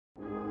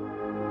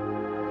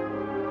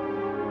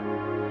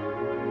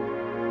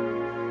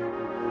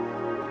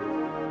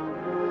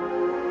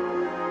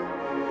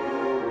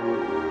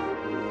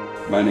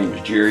My name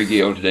is Jerry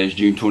Gill. Today is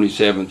June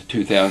 27th,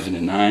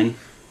 2009.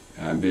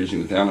 I'm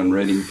visiting with Alan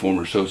Redding,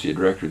 former Associate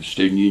Director of the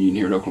Student Union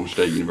here at Oklahoma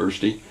State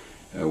University.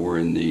 We're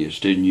in the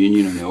Student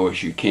Union on the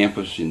OSU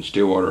campus in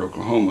Stillwater,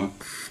 Oklahoma.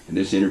 And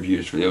this interview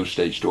is for the Oklahoma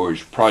State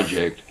Stories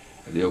Project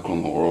of the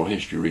Oklahoma Oral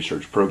History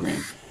Research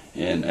Program.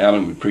 And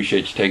Alan, we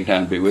appreciate you taking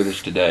time to be with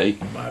us today.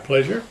 My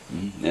pleasure.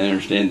 And I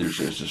understand it's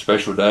a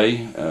special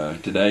day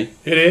today.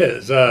 It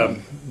is.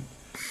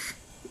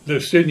 The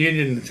Student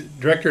Union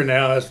director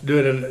now is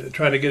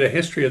trying to get a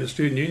history of the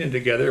Student Union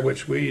together,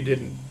 which we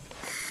didn't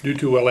do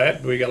too well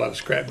at. We got a lot of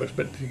scrapbooks,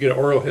 but to get an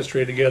oral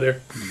history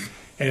together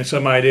and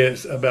some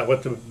ideas about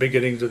what the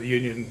beginnings of the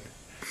Union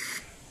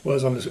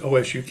was on this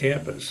OSU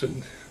campus.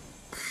 And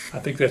I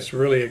think that's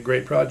really a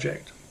great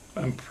project.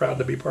 I'm proud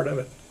to be part of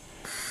it.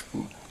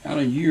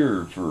 Alan,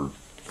 you're for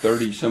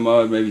 30 some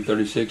odd, maybe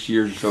 36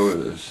 years or so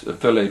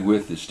affiliated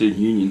with the Student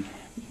Union,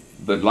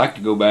 but I'd like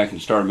to go back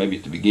and start maybe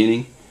at the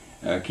beginning.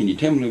 Can you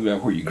tell me a little bit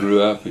about where you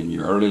grew up in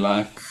your early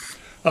life?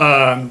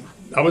 I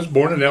was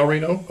born in El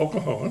Reno,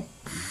 Oklahoma,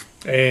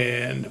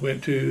 and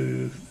went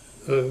to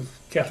the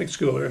Catholic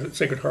school there at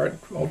Sacred Heart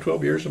all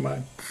 12 years of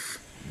my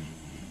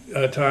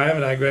time,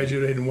 and I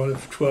graduated in one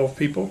of 12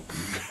 people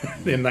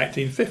in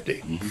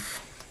 1950.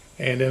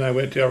 And then I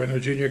went to El Reno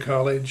Junior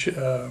College,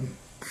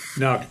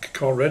 now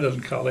called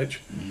Redland College,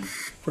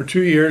 for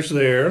 2 years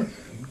there,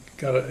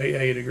 got an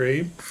AA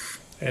degree,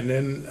 and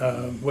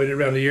then waited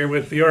around a year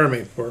with the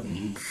Army for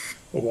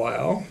a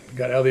while.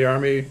 Got out of the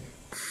Army,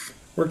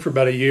 worked for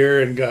about a year,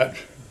 and got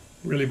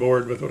really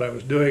bored with what I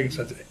was doing,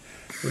 so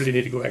I really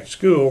need to go back to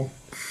school.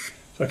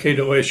 So I came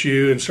to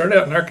OSU and started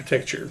out in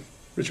architecture,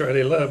 which I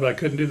really loved, but I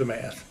couldn't do the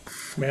math.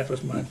 Math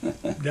was my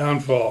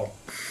downfall.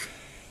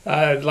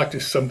 I'd like to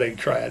someday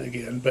try it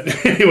again,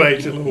 but anyway,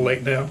 it's a little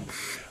late now.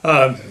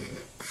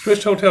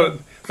 Switched hotel.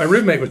 My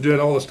roommate was doing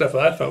all the stuff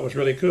that I thought was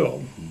really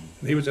cool.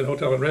 He was in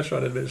hotel and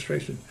restaurant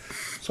administration.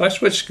 So I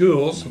switched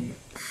schools and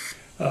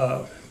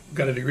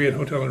got a degree in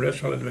hotel and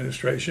restaurant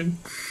administration.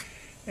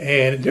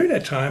 And during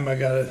that time, I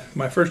got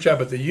my first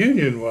job at the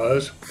union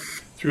was,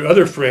 through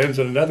other friends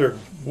in another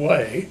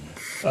way,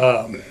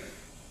 got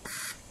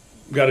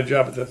a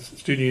job at the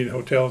Student Union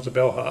Hotel as a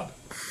bellhop.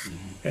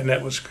 And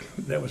that was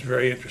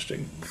very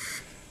interesting.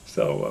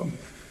 So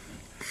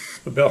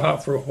the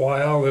bellhop for a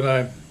while, then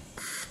I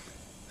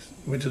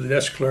went to the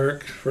desk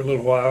clerk for a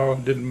little while,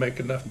 didn't make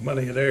enough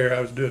money there.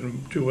 I was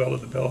doing too well at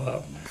the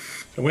bellhop.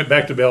 So I went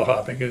back to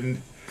bellhopping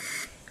and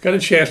got a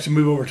chance to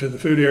move over to the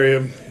food area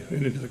and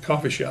into the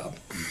coffee shop,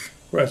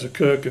 where I was a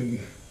cook and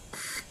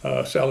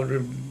salad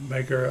room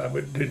maker. I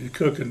did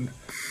cook and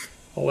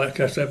all that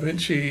kind of stuff.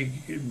 And she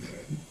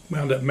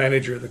wound up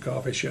manager of the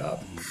coffee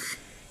shop.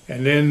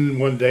 And then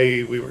one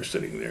day we were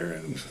sitting there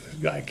and this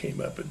guy came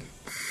up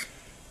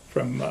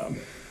from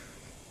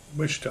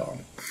Wichita.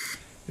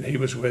 And he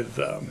was with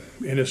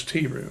in his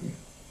tea room.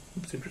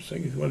 It's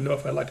interesting. He wanted to know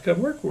if I'd like to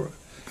come work for him,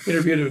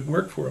 interview to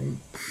work for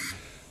him.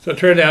 So it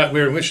turned out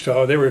we were in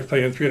Wichita. They were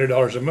paying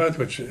 $300 a month,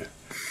 which is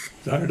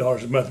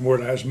 $100 a month more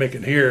than I was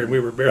making here, and we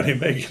were barely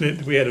making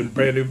it. We had a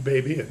brand new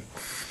baby, and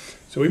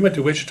so we went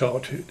to Wichita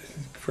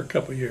for a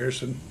couple of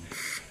years, and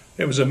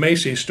it was a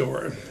Macy's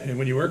store. And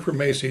when you work for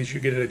Macy's,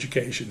 you get an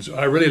education. So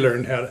I really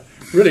learned how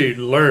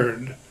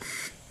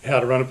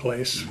to run a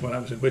place when I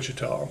was in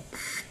Wichita.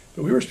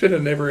 But we were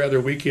spending every other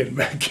weekend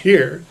back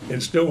here in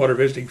Stillwater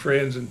visiting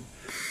friends, and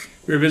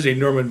we were visiting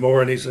Norman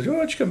Moore, and he said, "Why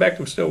don't you come back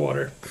to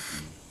Stillwater?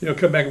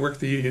 Come back and work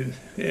the union."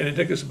 And it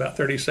took us about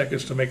 30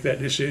 seconds to make that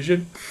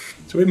decision.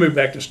 So we moved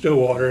back to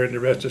Stillwater, and the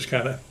rest is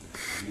kind of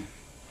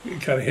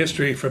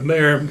history from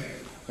there.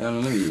 Well,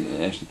 let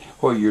me ask you,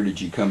 what year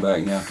did you come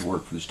back now to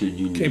work for the Student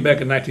Union? Came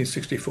back in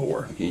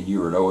 1964. Okay, and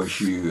you were at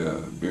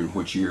OSU during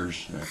which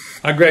years?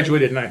 I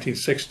graduated in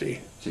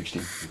 1960. 60.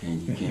 Okay,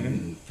 and you came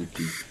in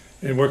 50.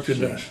 And worked in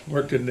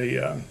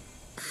the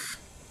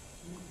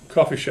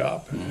coffee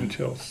shop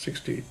until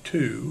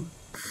 62,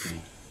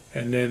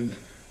 and then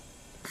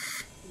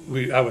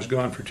I was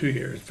gone for 2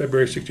 years.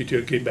 February 62,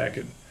 and came back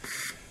in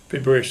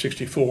February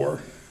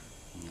 64.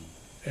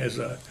 As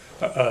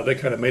they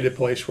kind of made a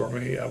place for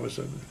me. I was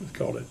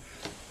called an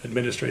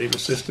administrative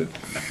assistant,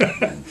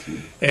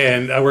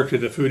 and I worked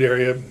in the food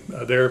area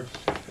there,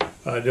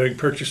 doing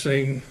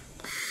purchasing,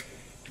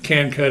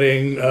 can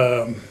cutting.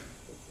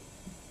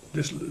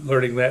 Just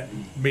learning that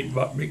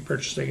meat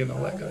purchasing and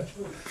all that kind of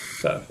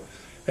stuff.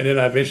 And then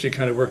I eventually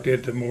kind of worked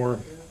into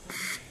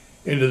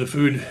the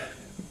food,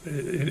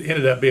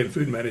 ended up being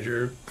food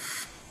manager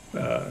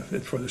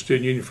for the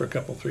Student Union for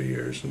 3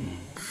 years,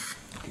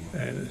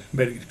 and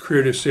made a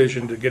career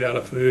decision to get out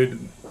of food,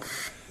 and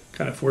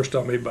kind of forced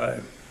on me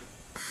by,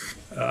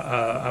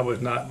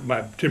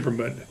 my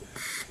temperament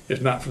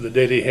is not for the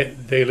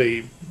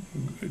daily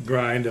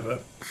grind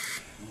of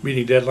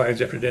meeting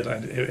deadlines after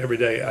deadlines every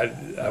day.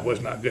 I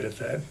was not good at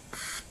that.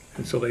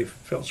 And so they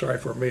felt sorry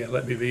for me and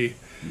let me be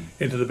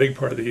into the big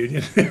part of the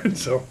union. And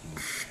so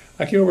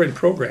I came over in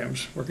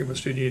programs, working with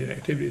Student Union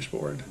Activities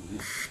Board,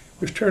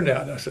 which turned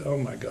out, I said, oh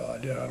my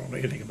God, I don't know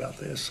anything about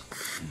this.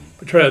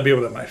 But turned out to be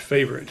one of my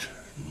favorite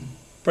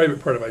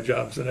part of my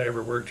jobs that I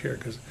ever worked here,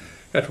 because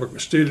got to work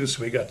with students.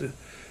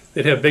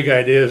 They'd have big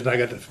ideas, and I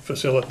got to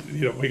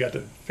facilitate. We got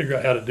to figure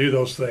out how to do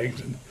those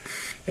things,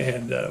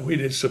 and we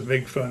did some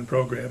big fun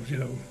programs.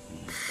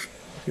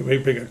 We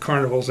bring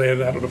carnivals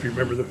in. I don't know if you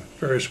remember the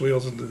Ferris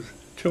wheels and the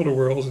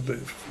Tilt-A-Whirls at the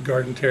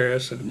Garden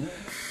Terrace, and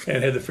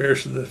had the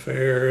Ferris of the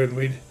Fair, and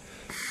we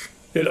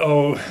did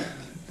all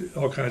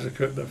kinds of.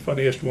 The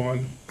funniest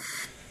one,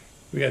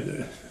 we had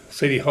the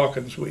Sadie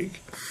Hawkins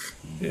week,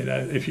 and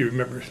if you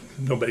remember,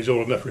 nobody's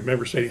old enough to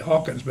remember Sadie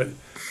Hawkins, but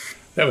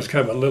that was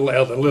kind of a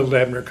Little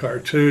Abner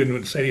cartoon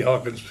when Sadie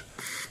Hawkins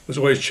was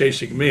always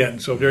chasing men.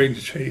 So during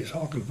the Sadie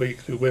Hawkins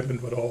week, the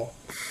women would all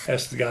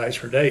ask the guys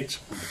for dates.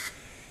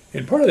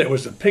 And part of that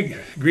was the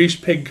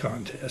greased pig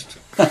contest.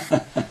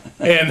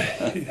 And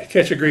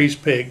catch a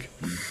greased pig.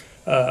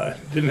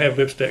 Didn't have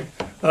lipstick.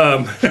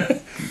 But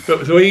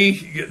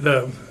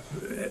the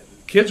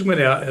kids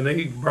went out and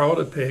they borrowed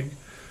a pig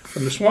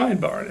from the swine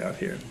barn out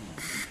here.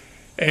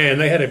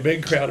 And they had a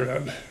big crowd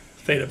around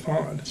Theta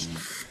Pond.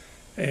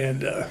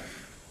 And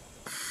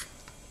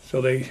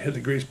so they had the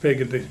greased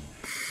pig, and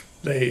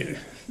they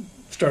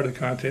started the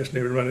contest, and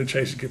they would run and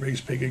chase the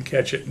greased pig and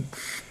catch it. And,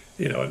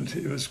 and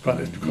it was quite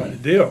a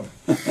deal.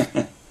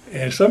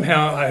 And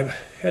somehow I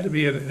had to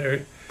be in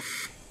there,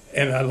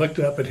 and I looked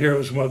up, and here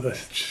was one of the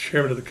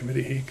chairman of the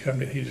committee. He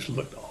come in, he just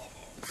looked awful.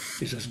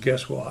 He says,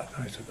 "Guess what?"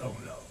 And I said, "Oh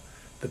no,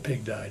 the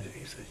pig died." And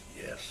he said,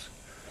 "Yes."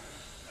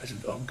 I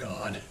said, "Oh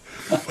God,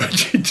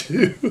 what'd you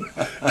do?"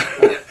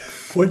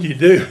 "What'd you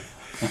do?"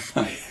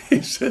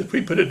 He said,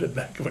 "We put it in the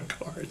back of a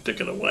car and took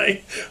it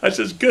away." I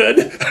says, "Good."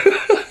 And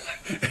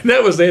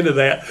that was the end of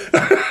that.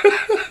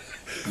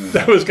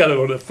 That was kind of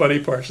one of the funny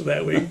parts of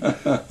that week.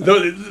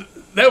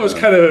 That was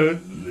kind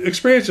of,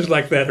 experiences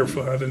like that are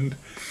fun,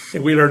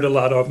 and we learned a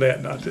lot on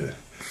that.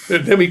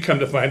 Then we come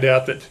to find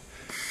out that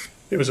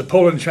it was a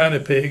Poland China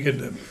pig, and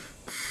the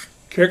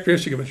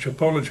characteristic of a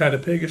Poland China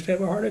pig is to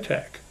have a heart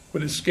attack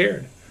when it's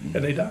scared,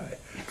 and they die.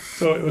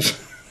 So it was,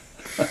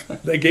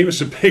 they gave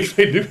us a pig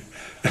they knew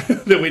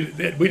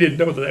that we didn't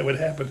know that would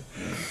happen.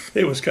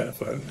 It was kind of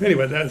fun.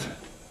 Anyway,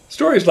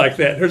 stories like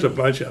that, there's a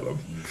bunch of them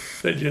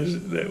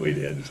that we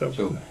did.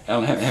 So,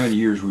 Alan, how many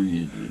years were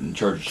you in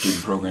charge of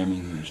student programming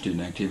and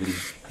student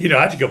activities? I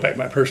had to go back to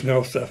my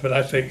personnel stuff, but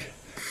I think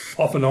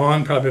off and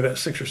on, probably about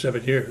 6 or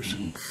 7 years.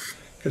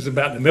 Because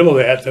about in the middle of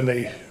that,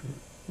 then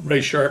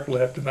Ray Sharp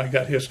left, and I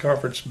got his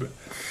conference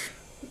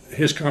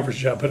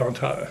job put on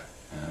top,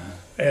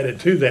 added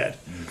to that.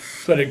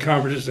 So I did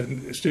conferences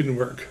and student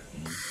work,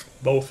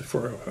 both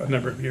for a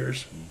number of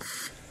years.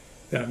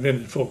 And I've been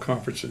in full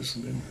conferences.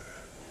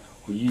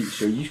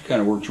 So you kind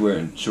of worked your way,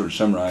 and sort of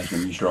summarized,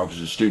 when you started off as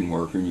a student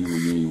worker, and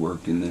you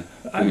worked in the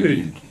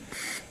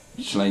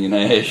slinging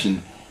ash,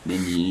 and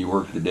then you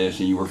worked at the desk,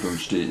 and you worked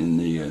in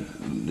the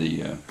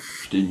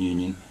student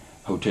union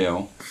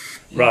hotel.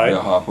 Right.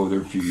 Bellhop over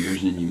there a few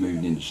years, and then you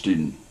moved into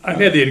student. I've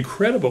had the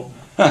incredible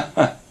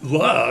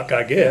luck,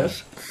 I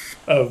guess,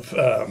 of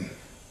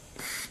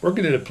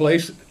working at a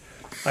place.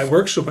 I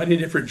worked so many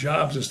different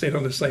jobs and stayed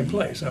on the same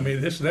place. I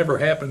mean, this never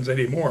happens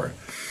anymore.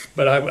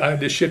 But I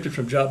just shifted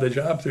from job to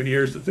job through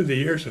the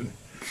years, and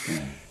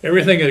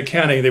everything in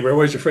accounting, they were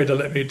always afraid to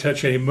let me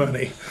touch any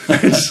money.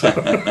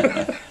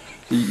 But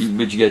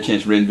you got a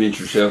chance to reinvent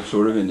yourself,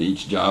 sort of, in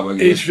each job, I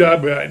guess. Each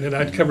job, right. And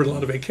I'd covered a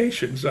lot of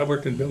vacations. I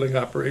worked in building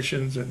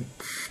operations and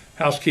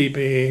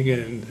housekeeping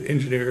and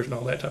engineers and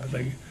all that type of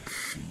thing.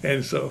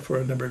 And so for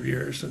a number of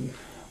years. And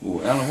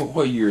well, Alan,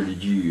 what year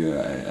did you,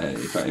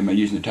 am I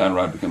using the title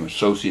right, become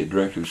associate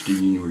director of the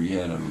student union, where you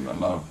had a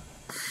lot of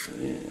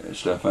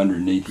stuff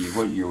underneath you?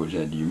 What year was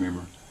that? Do you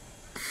remember?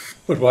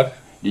 What?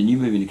 Didn't you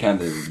move into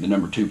kind of the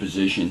number 2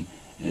 position?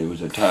 It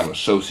was a title,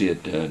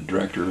 associate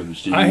director of the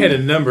student. I had a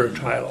number of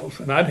titles,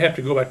 and I'd have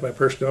to go back to my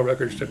personnel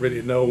records to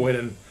really know when.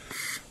 And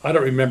I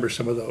don't remember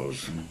some of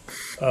those.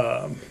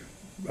 I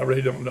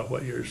really don't know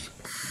what years.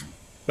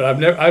 But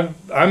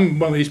I'm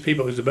one of these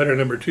people who's a better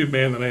number 2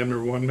 man than I am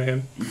number 1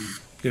 man.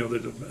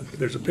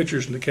 There's the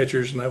pitchers and the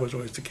catchers, and I was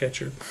always the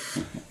catcher,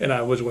 and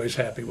I was always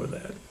happy with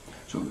that.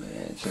 So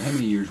how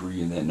many years were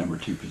you in that number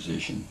 2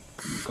 position?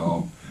 You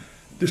recall?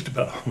 Just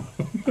about.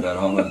 About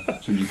all of them.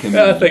 So you came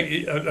I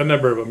think a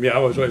number of them. Yeah, I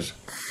was always.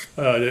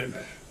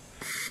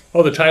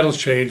 All the titles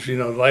changed.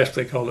 Last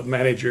they called it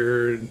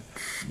manager,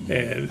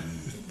 and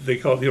they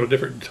called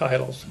different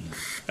titles.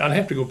 I'd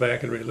have to go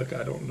back and really look.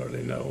 I don't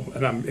really know,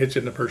 and it's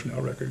in the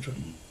personnel records.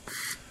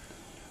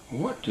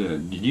 What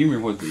did you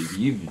remember?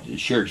 You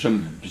shared some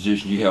of the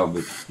positions you held,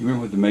 but you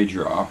remember what the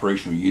major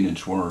operational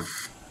units were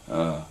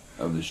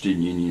of the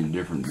student union in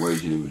different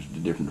ways? It was the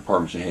different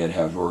departments they had,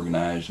 how it was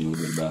organized, and a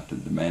little bit about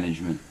the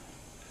management.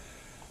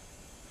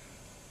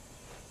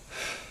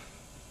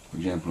 For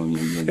example,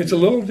 it's a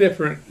little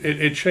different.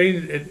 It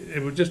changed.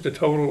 It was just a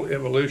total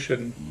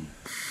evolution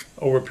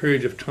over a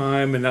period of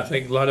time, and I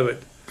think a lot of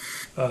it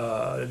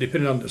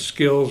depended on the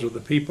skills of the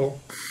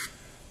people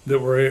that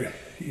were,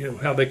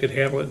 how they could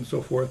handle it and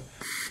so forth.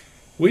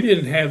 We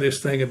didn't have this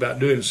thing about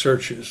doing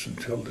searches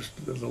until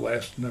the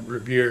last number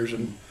of years,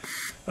 and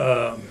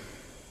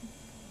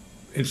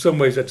in some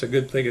ways that's a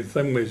good thing. In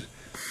some ways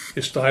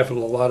it stifled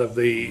a lot of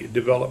the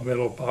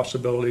developmental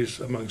possibilities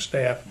among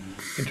staff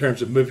in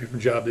terms of moving from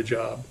job to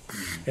job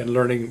and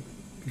learning,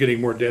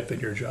 getting more depth in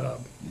your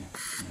job.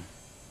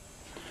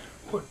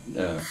 What,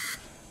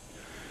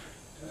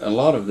 a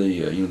lot of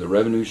the the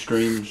revenue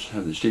streams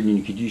of the student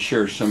union, could you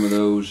share some of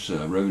those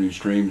revenue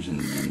streams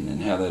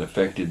and how that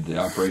affected the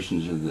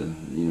operations of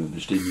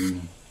the student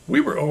union? We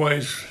were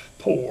always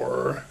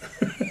poor.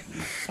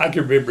 I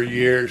can remember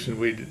years,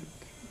 and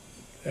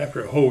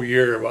after a whole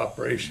year of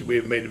operation, we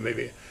had made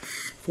maybe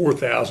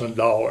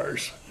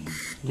 $4,000,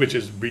 which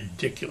is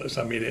ridiculous.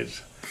 I mean,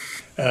 it's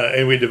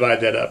and we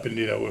divide that up, and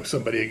if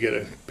somebody would get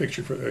a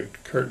picture for the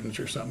curtains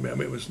or something, I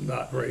mean, it was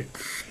not very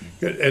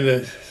good.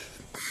 And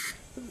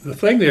the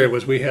thing there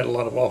was we had a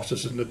lot of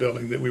offices in the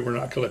building that we were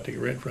not collecting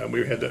rent from.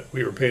 We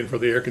were paying for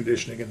the air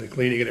conditioning and the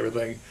cleaning and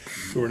everything.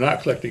 We were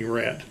not collecting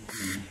rent,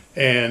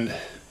 and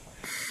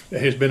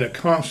it has been a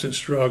constant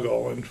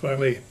struggle. And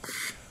finally,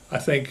 I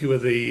think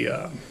with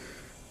the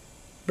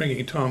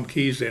bringing Tom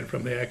Keys in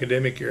from the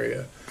academic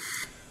area,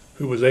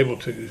 who was able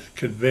to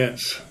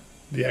convince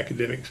the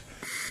academics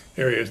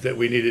areas that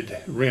we needed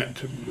rent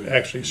to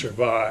actually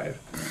survive,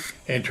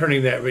 and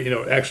turning that,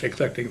 actually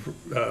collecting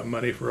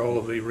money for all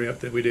of the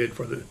rent that we did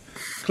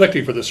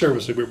collecting for the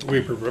service that we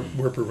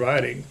were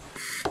providing,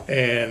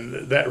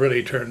 and that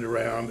really turned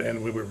around,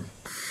 and we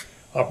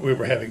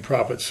were having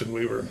profits, and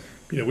we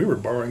were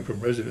borrowing from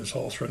residence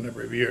halls for a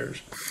number of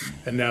years,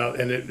 and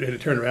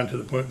it turned around to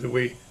the point that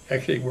we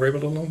actually were able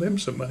to loan them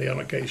some money on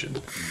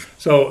occasion.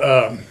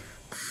 So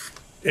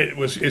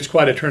it's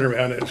quite a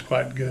turnaround. It's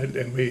quite good,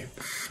 and we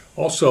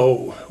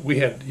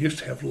used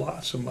to have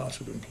lots and lots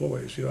of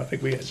employees. I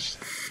think we had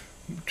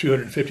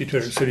 250,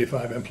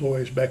 275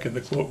 employees back in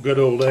the good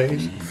old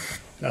days.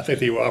 And I think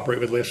they operate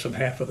with less than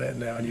half of that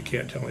now, and you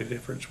can't tell any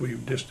difference. We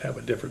just have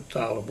a different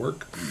style of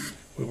work.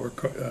 We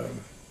work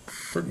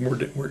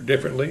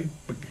differently,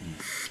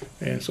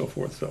 and so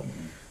forth. So,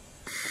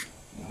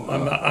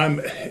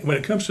 when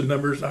it comes to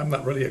numbers, I'm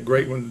not really a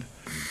great one,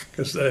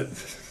 because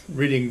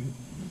reading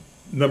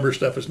number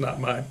stuff is not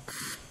mine.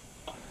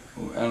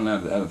 Well, I don't know.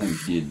 I don't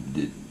think you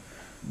did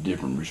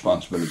different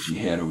responsibilities you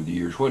had over the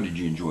years. What did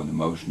you enjoy the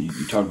most? And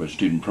you talked about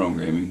student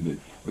programming,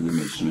 but were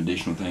there some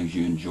additional things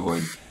you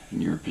enjoyed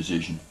in your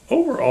position?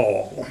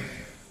 Overall,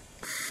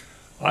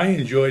 I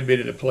enjoyed being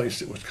at a place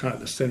that was kind of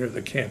the center of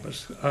the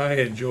campus. I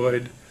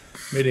enjoyed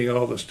meeting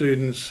all the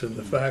students and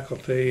the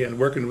faculty and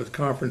working with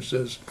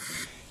conferences,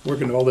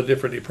 working with all the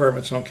different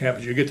departments on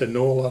campus. You get to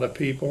know a lot of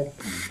people,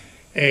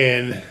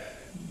 and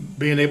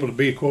being able to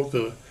be, quote,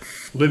 the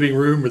living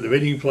room or the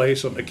meeting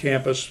place on the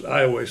campus.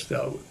 I always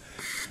felt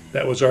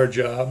that was our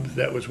job.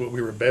 That was what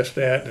we were best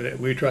at, and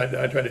I tried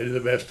to do the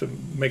best to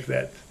make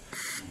the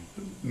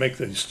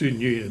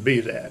student union be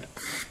that.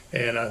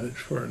 And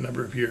for a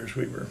number of years,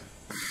 we were.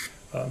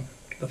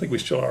 I think we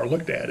still are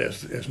looked at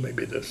as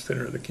maybe the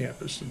center of the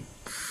campus, and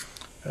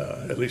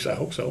at least I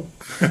hope so.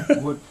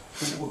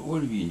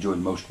 What have you enjoyed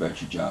most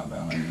about your job,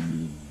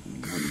 Alan?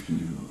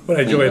 What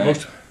I enjoy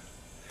most,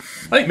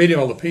 I think meeting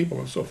all the people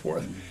and so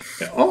forth.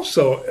 And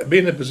also,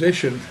 being in a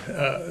position,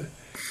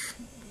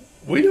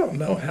 we don't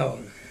know how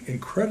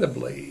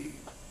incredibly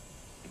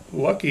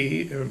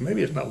lucky, or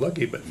maybe it's not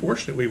lucky, but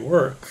fortunate we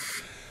were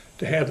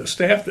to have the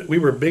staff that we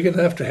were big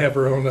enough to have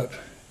our own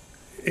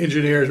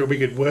engineers where we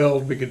could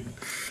weld, we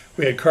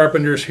had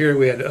carpenters here,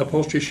 we had an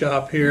upholstery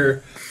shop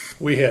here,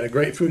 we had a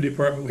great food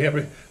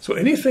department, so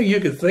anything you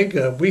could think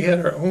of, we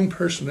had our own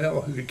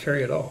personnel who could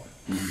carry it all.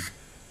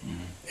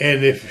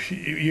 And if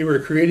you were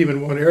creative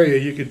in one area,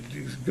 you could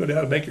go down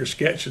and make your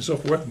sketch and so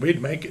forth, and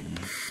we'd make it.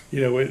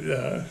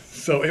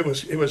 So it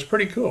was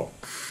pretty cool,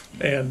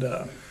 and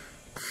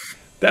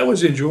that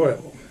was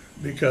enjoyable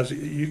because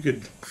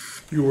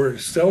you were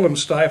seldom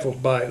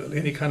stifled by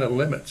any kind of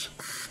limits.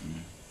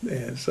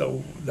 And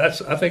so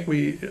I think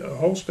the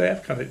whole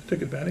staff kind of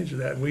took advantage of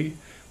that. And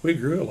we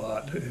grew a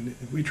lot, and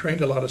we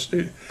trained a lot of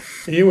students.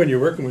 And when you're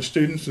working with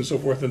students and so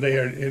forth, and they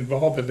are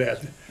involved in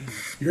that,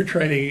 you're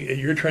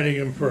training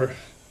them for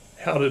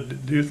how to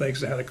do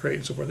things and how to create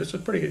and so forth. It's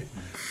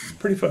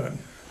pretty fun.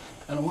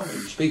 And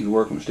speaking of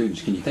working with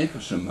students, can you think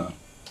of some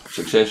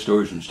success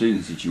stories from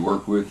students that you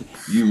work with?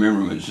 You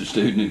remember them as a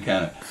student and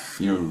kind of,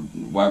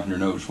 wiping your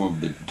nose for them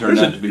that turned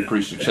out to be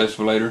pretty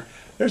successful later?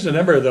 There's a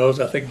number of those.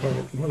 I think one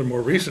of the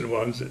more recent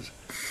ones is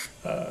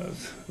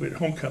we had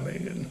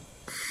homecoming, and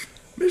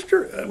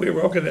we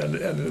were walking down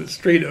the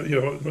street,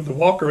 with the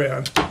walk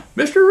around.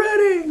 Mr.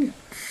 Redding!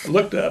 I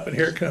looked up, and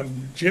here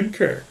comes Jim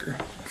Carricker.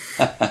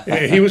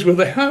 And he was with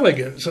the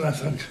Halligans, and I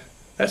thought,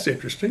 that's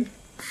interesting.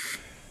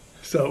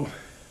 So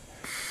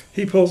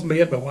he pulls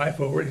me and my wife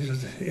over, and he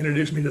says,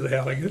 introduced me to the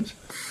Halligans,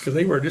 because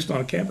they were just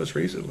on campus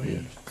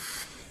recently.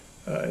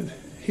 And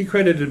he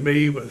credited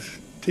me with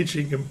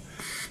teaching him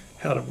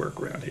how to work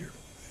around here.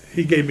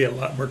 He gave me a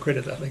lot more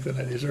credit, I think, than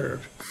I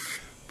deserved.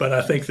 But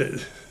I think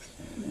that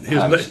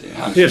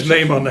his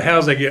name on the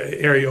housing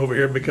area over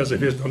here because of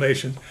his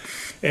donation.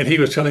 And he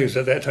was telling us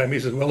at that time, he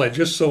said, well, I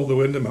just sold the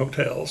Wyndham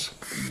Hotels.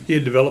 He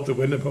had developed the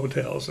Wyndham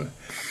Hotels.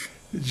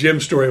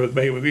 Jim's story with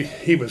me,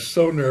 he was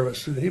so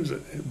nervous.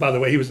 By the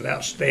way, he was an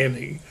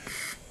outstanding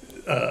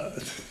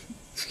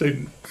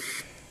student.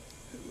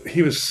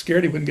 He was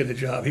scared he wouldn't get a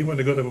job. He wanted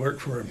to go to work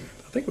for,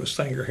 I think it was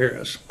Sanger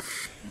Harris,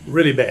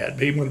 really bad.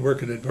 He wanted to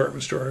work in a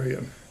department store.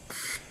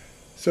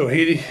 So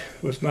he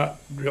was not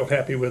real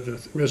happy with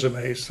his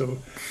resume. So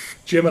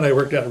Jim and I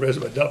worked out a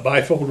resume, a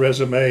bifold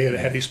resume, and it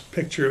had his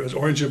picture. It was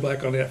orange and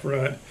black on that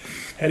front.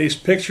 Had his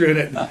picture in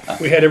it.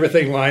 We had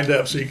everything lined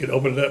up so you could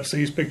open it up,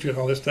 see his picture and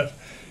all this stuff.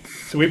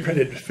 So we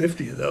printed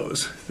 50 of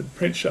those. The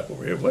print shop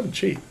over here, it wasn't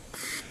cheap.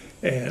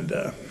 And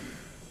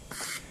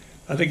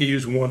I think he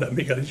used one of them.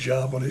 He got his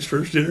job on his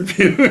first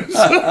interview.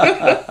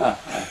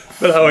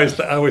 But I always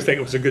think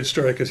it was a good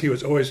story because he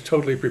was always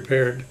totally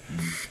prepared.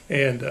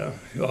 And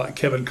like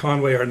Kevin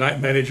Conway, our night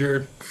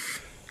manager,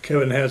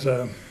 Kevin has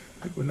a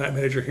night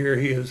manager here.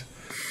 He has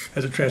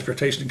a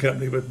transportation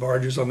company with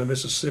barges on the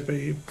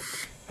Mississippi.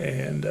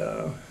 And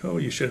I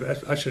should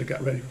have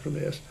got ready for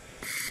this.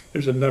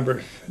 There's a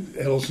number.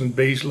 Ellison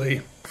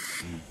Beasley,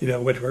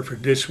 went to work for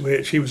Dish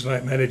Witch. He was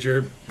night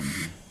manager.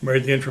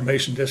 Married the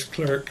information desk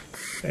clerk,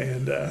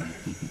 and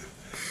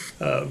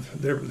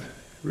they're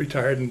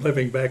retired and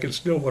living back in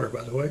Stillwater,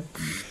 by the way.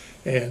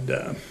 And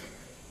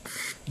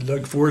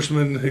Doug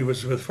Forsman, who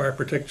was with Fire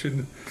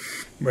Protection,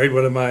 married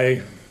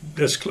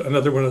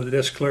another one of the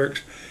desk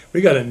clerks.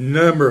 We got a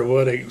number of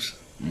weddings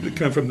that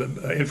come from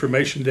the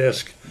information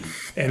desk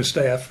and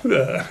staff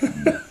being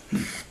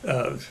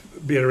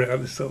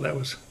around. So that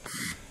was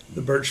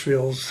the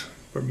Birchfields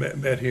were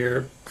met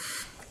here,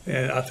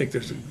 and I think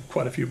there's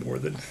quite a few more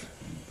that.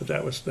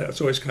 But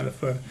that's always kind of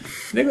fun.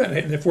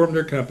 They formed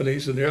their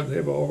companies, and a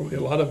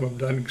lot of them have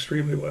done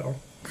extremely well.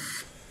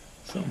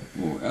 So.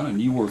 Well, Alan,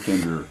 you worked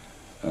under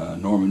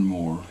Norman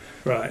Moore,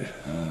 right?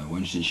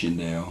 Winston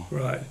Schindel,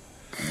 right?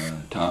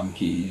 Tom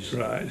Keys,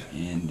 right?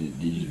 And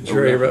did you?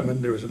 Jerry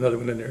Ruttman. There was another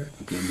one in there.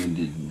 Okay, and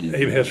then did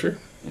Abe Hesser.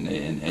 And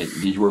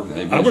did you work with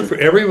Abe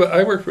Hesser?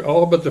 I worked for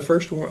all but the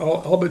first one,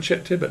 all but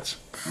Chet Tibbetts.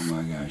 Oh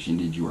my gosh! And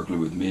did you work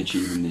with Mitch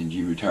even? Did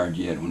you retired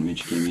yet when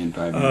Mitch came in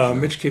 5 years ago?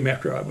 Mitch came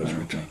after I was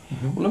retired.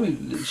 Okay. Well, let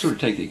me sort of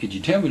take that. Could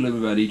you tell me a little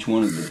bit about each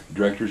one of the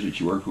directors that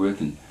you worked with,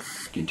 and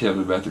can you tell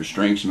me about their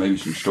strengths and maybe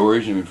some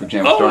stories? I mean, for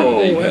example, starting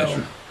with Abe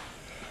Hesser.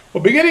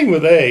 Well, beginning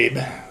with Abe.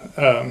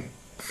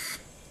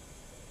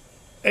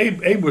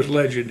 Abe was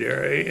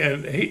legendary,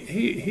 and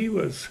he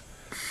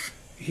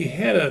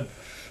had a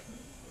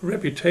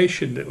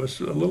reputation that was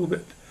a little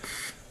bit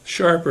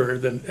sharper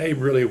than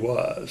Abe really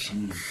was.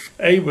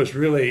 Abe was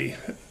really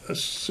a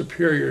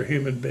superior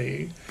human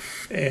being,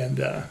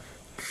 and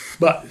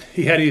but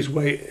he had his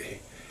way.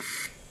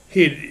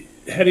 He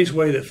had his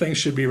way that things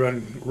should be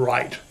run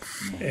right,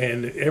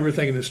 and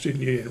everything in the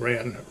student union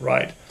ran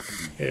right,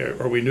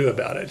 or we knew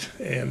about it,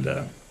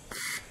 and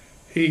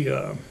he.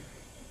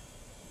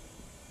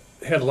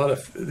 There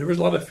was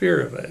a lot of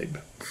fear of Abe.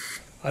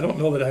 I don't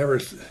know that I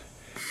ever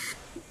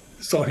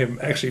saw him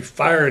actually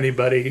fire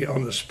anybody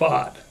on the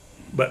spot,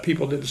 but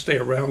people didn't stay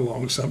around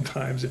long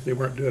sometimes if they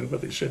weren't doing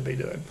what they should be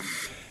doing.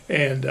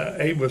 And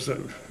Abe was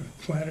a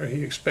planner.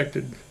 He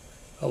expected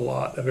a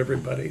lot of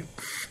everybody.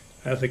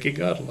 I think he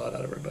got a lot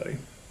out of everybody.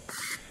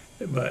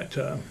 But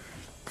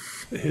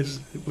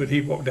when he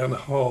walked down the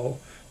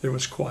hall, there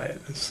was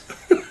quietness.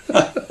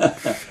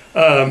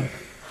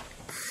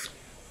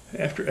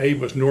 After Abe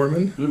was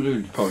Norman. Let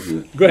me pause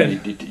you. Go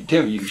ahead.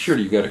 Tell me,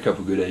 surely you've got a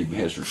couple good Abe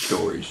Hesser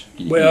stories.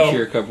 Can you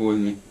share a couple with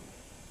me?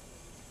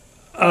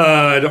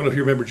 I don't know if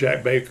you remember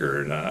Jack Baker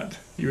or not.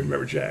 You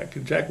remember Jack.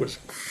 Jack was...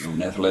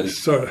 in athletics?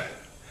 So,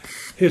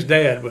 his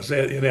dad was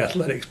in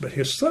athletics, but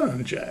his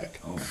son,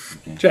 Jack,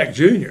 okay. Jack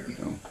Jr.,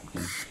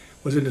 okay.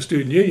 was in the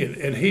student union.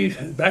 And he,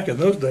 back in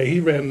those days, he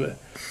ran the...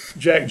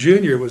 Jack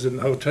Jr. was in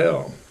the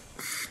hotel.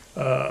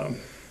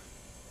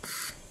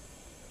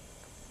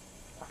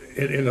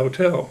 In the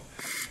hotel,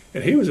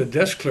 and he was a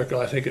desk clerk,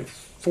 I think, at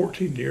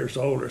 14 years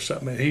old or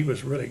something. And he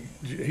was very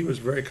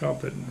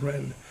competent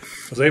and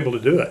was able to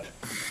do it.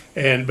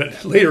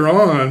 But later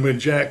on, when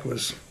Jack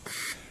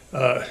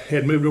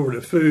had moved over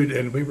to food,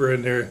 and we were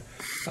in there,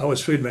 I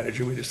was food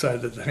manager. We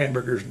decided that the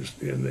hamburgers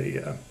in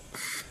the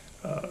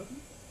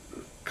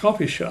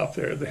coffee shop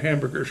there, the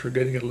hamburgers were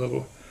getting a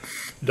little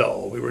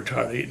dull. We were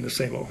tired of eating the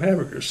same old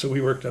hamburgers, so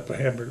we worked up a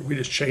hamburger. We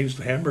just changed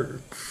the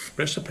hamburger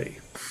recipe.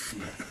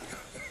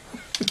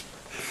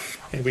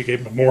 And we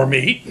gave him more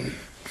meat,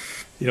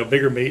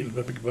 bigger meat and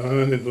a big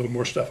bun and a little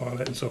more stuff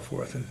on it and so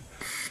forth. And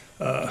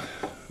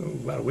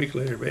about a week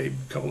later, Abe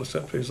called us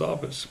up to his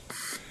office,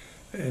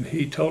 and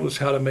he told us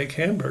how to make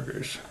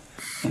hamburgers.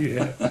 You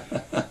have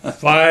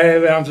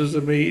 5 ounces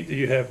of meat,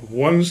 you have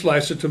 1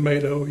 slice of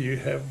tomato, you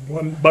have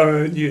 1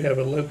 bun, you have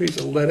a little piece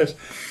of lettuce.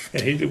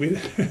 And he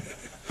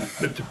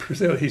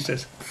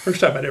says,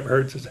 first time I'd ever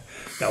heard, says,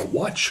 "Now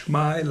watch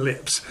my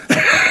lips."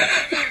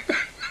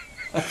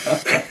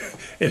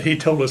 And he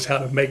told us how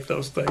to make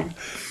those things.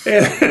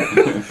 And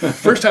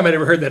first time I'd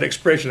ever heard that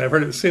expression. I've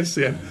heard it since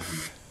then.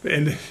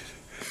 And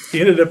he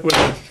ended up with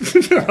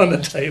it on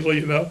the table,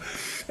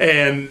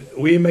 And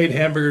we made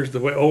hamburgers the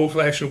way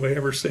old-fashioned way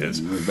ever since.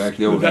 Back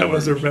the old That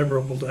was a hamburgers.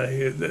 memorable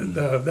day.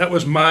 That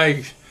was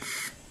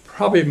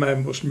probably my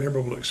most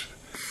memorable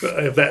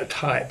of that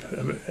type.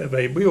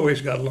 We always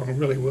got along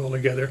really well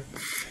together.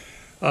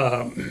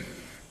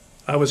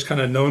 I was kind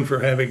of known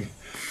for having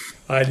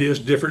ideas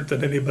different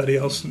than anybody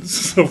else and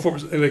so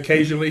forth. And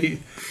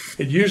occasionally,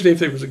 and usually if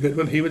there was a good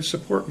one, he would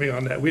support me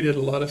on that. We did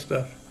a lot of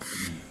stuff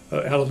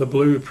out of the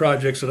blue,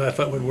 projects that I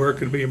thought would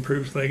work and we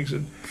improved things.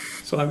 And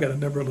so I've got a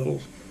number of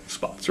little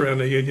spots around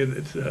the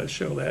union that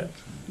show that.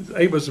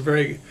 Abe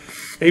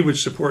would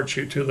support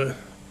you to the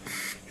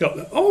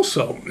hilt.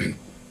 Also,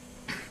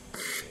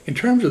 in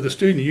terms of the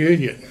student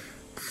union,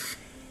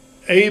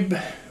 Abe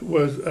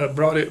was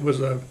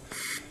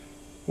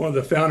one of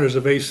the founders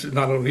of AC.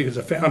 Not only he was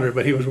a founder,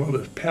 but he was one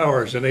of the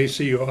powers in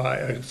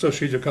ACUI,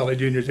 Association of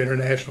College Unions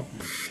International.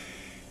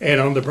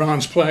 And on the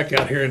bronze plaque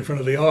out here in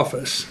front of the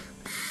office,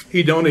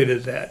 he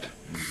donated that.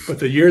 But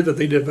the year that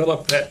they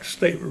developed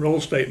that role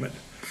statement,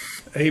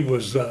 Abe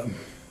was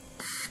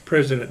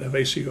president of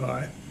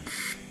ACUI.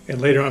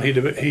 And later on, he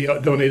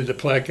donated the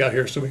plaque out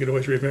here so we could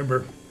always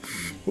remember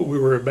what we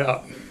were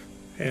about.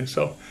 And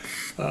so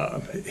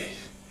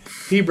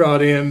he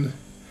brought in,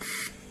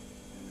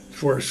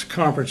 for his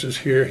conferences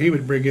here, he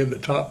would bring in the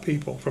top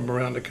people from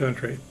around the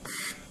country,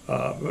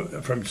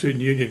 from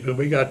student union. But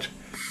we got,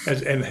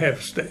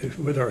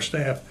 with our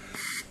staff.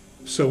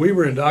 So we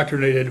were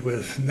indoctrinated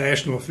with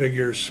national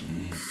figures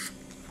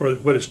for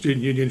what a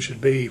student union should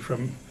be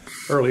from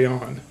early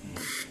on.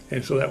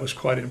 And so that was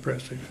quite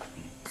impressive.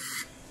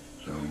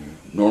 So,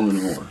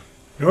 Norman Moore.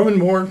 Norman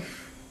Moore,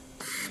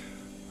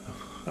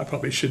 I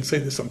probably shouldn't say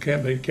this on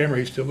camera,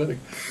 he's still living.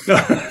 No.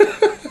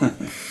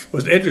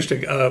 Was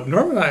interesting.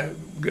 Norman and I,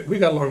 we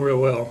got along real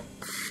well.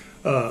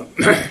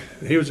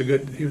 He was a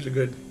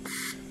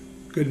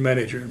good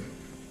manager.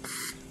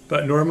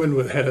 But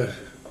Norman had a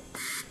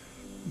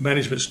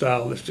management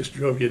style that just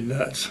drove you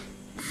nuts.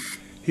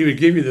 He would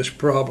give you this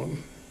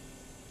problem,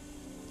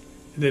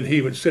 and then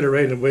he would sit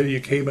around and wait till you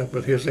came up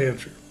with his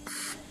answer.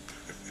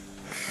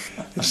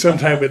 And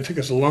sometimes it took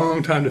us a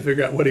long time to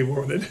figure out what he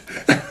wanted.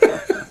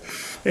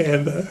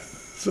 And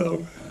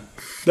so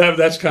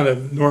that's kind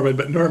of Norman.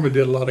 But Norman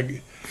did a lot of.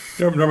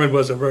 Norman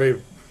was a very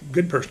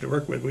good person to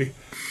work with.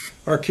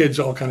 Our kids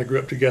all kind of grew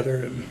up together,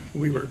 and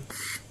we were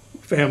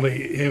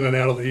family in and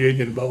out of the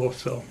union both.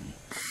 So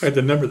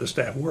the number of the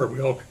staff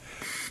we all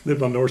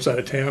lived on the north side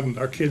of town, and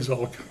our kids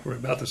all were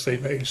about the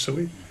same age. So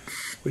we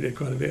did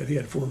quite a bit. He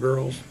had 4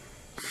 girls,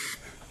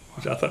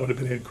 which I thought would have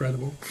been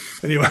incredible.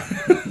 Anyway.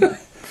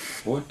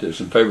 What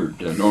some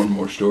favorite Norman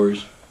Moore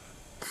stories?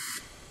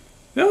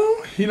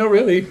 No,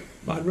 really,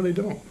 I really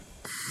don't.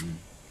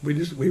 We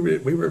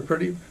were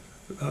pretty.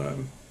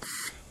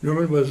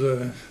 Norman was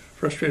a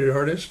frustrated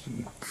artist,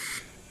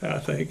 I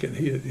think, and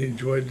he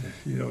enjoyed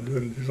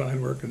doing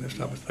design work and this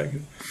type of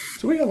thing.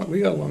 So we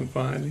got along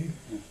fine.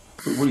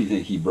 What do you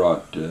think he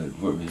brought?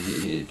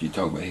 If you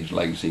talk about his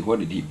legacy, what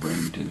did he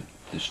bring to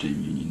the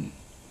student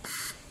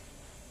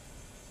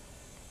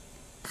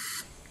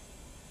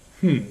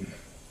union?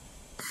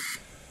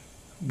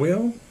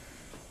 Well,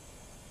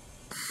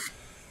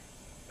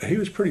 he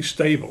was pretty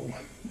stable,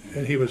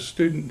 and he was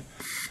student.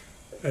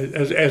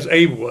 As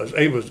Abe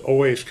was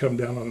always come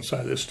down on the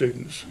side of the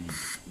students,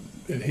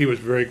 and he was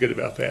very good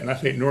about that. And I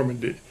think Norman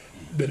did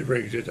it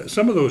very good.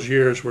 Some of those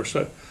years were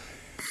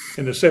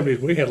in the 70s,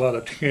 we had a lot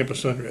of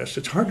campus unrest.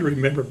 It's hard to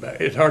remember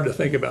back. It's hard to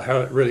think about how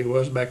it really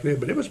was back then,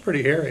 but it was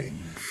pretty hairy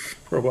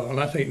for a while. And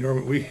I think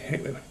Norman, we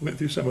went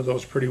through some of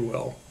those pretty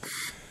well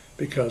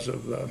because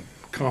of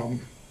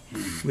calm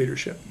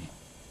leadership.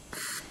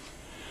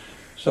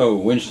 So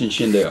Winston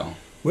Schindel.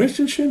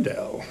 Winston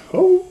Schindel.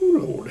 Oh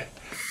Lord.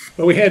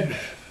 Well, we had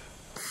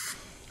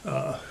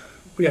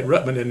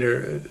Ruttman in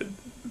there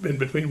in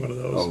between one of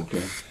those. Oh,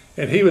 okay.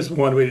 And he was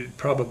one we'd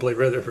probably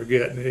rather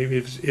forget. And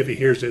if he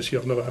hears this,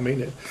 he'll know I mean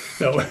it.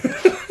 No.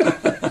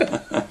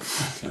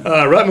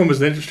 Ruttman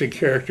was an interesting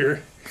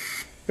character.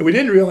 And we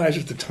didn't realize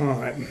at the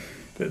time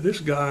that this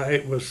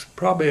guy was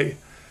probably,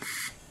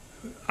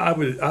 I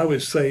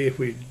would say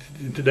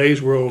in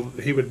today's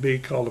world, he would be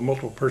called a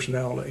multiple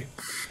personality.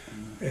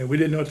 And we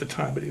didn't know at the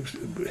time, but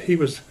he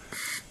was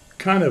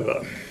kind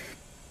of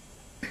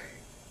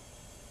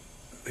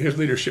his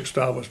leadership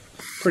style was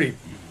pretty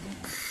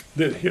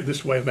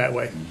this way and that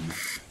way.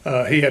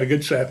 He had a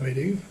good staff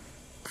meeting,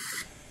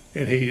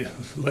 and he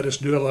let us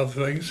do a lot of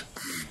things.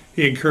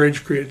 He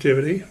encouraged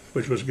creativity,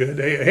 which was good.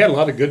 He had a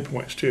lot of good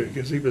points too,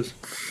 because he was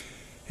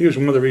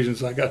one of the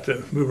reasons I got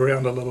to move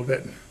around a little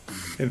bit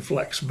and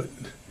flex, but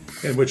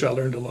in which I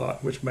learned a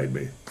lot, which made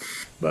me.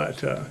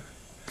 But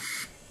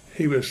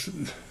he was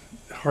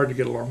hard to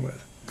get along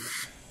with,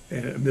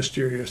 and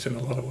mysterious in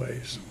a lot of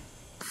ways.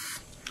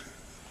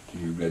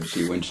 You're glad to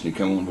see Winston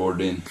come on board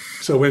then?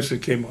 So Winston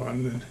came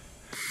on, and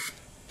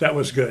that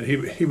was good.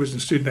 He was in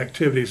student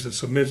activities, and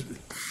so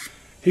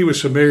he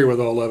was familiar with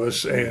all of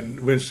us, and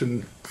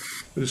Winston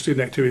with the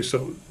student activities.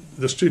 So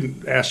the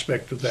student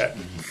aspect of that,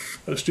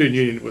 the student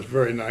union was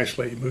very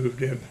nicely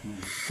moved in,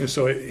 and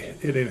so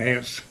it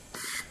enhanced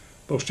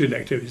both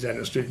student activities and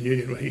the student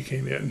union when he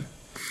came in.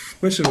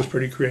 Winston was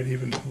pretty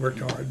creative and worked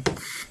hard,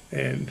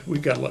 and we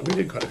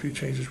did quite a few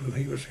changes when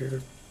he was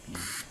here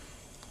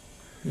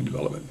in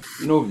development.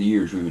 Over the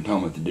years, we've been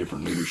talking about the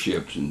different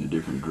leaderships and the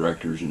different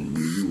directors, and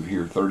you were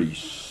here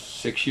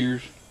 36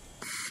 years.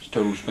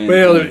 Total span.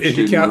 Well, if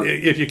you count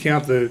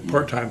the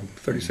part-time,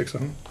 36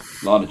 of them.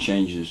 A lot of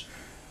changes.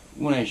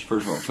 I want to ask you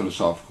first of all a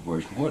philosophical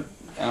question. What,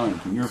 Alan,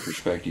 from your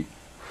perspective,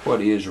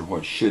 what is or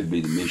what should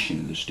be the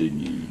mission of the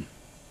student union?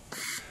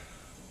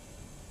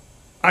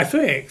 I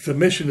think the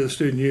mission of the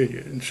student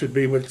union should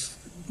be what's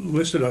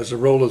listed as the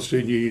role of the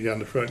student union on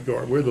the front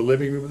door. We're the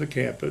living room of the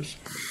campus.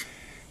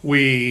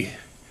 We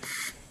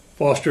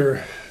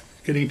foster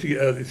getting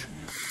together,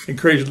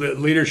 encourage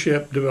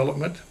leadership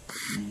development.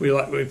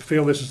 We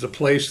feel this is a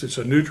place that's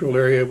a neutral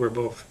area where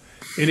both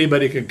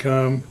anybody can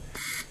come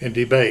and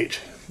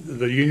debate.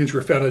 The unions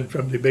were founded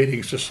from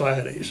debating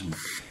societies,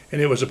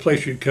 and it was a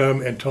place you'd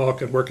come and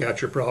talk and work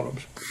out your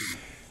problems.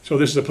 So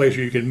this is a place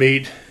where you can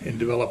meet and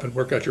develop and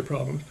work out your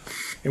problems.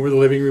 And we're the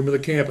living room of the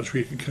campus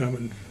where you can come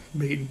and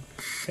meet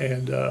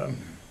and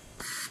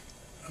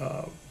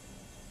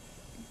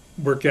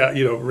work out,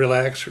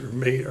 relax or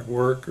meet or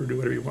work or do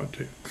whatever you want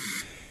to.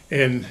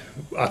 And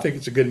I think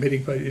it's a good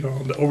meeting place.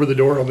 Over the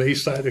door on the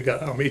east side, they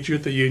got, "I'll meet you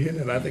at the union,"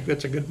 and I think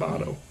that's a good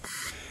motto.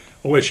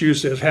 OSU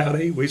says,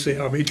 "Howdy." We say,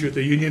 "I'll meet you at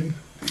the union."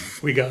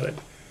 We got it.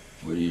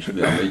 Well, you should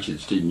be able to meet you at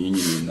the student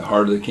union in the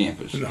heart of the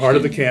campus. In the heart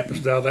of the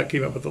campus. Now, that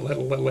came up with a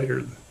little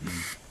later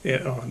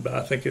on, but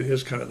I think it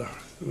is kind of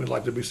we'd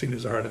like to be seen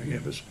as the heart of the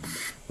campus.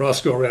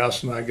 Roscoe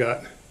Rouse and I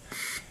got,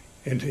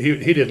 and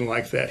he didn't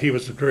like that. He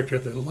was the director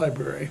of the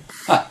library.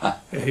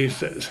 And he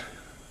says,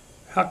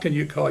 "How can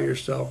you call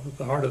yourself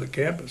the heart of the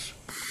campus?"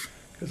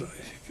 Because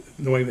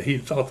knowing that he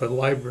thought the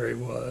library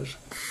was.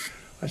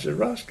 I said,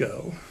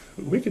 "Roscoe,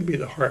 we can be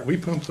the heart. We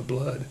pump the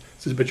blood."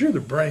 He says, "But you're the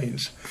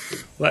brains."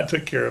 Well, that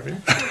took care of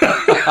him.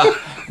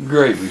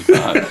 Great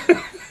response.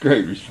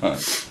 Great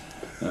response.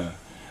 I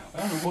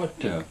don't know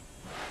what,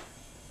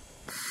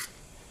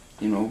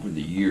 over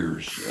the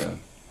years, a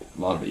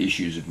lot of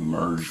issues have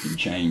emerged and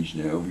changed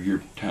over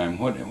your time.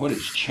 What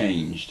has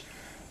changed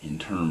in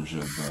terms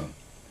of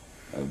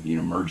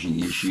emerging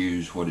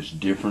issues? What is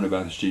different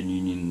about the student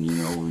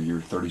union, over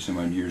your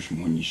 30-some-odd years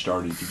from when you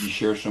started? Could you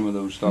share some of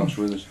those thoughts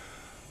with us?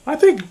 I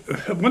think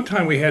at one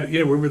time we had,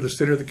 we were the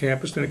center of the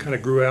campus, and it kind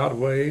of grew out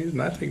ways.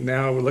 And I think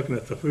now we're looking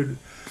at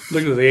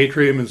looking at the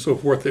atrium and so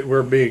forth, that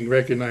we're being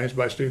recognized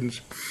by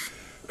students.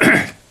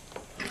 I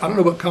don't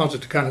know what caused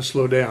it to kind of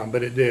slow down,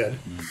 but it did.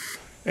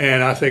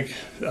 And I think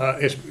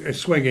it's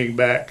swinging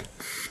back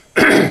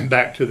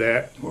to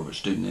that. More of a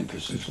student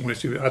emphasis.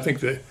 I think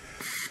that,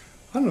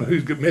 I don't know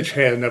who's good. Mitch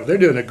had enough. They're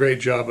doing a great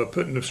job of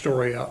putting the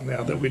story out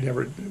now that we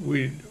never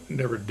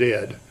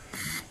did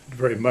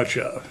very much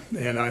of,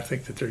 and I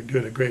think that they're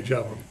doing a great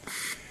job.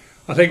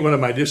 I think one of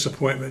my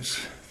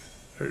disappointments,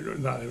 or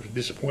not a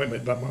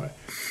disappointment, but my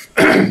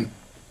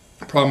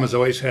problems I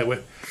always had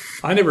with,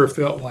 I never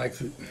felt like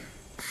that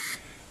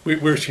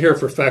we're here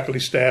for faculty,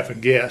 staff, and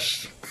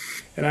guests,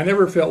 and I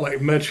never felt like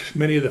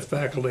many of the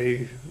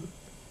faculty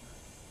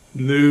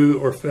knew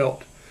or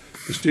felt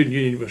the student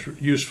union was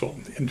useful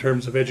in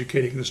terms of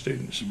educating the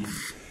students.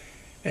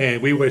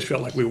 And we always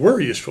felt like we were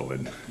useful,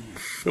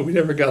 but we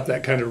never got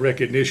that kind of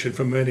recognition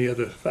from many of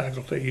the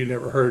faculty. You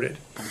never heard it,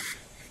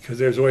 because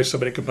there's always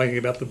somebody complaining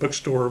about the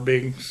bookstore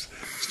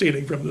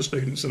stealing from the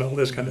students and all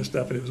this kind of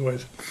stuff, and it was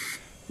always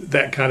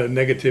that kind of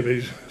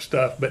negativity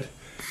stuff. But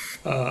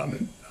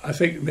I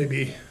think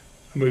we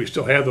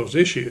still have those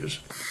issues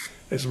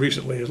as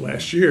recently as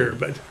last year,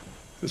 but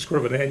it's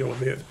sort of an annual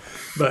event.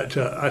 But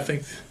I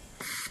think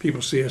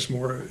people see us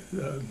more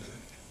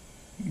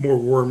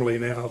warmly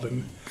now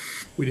than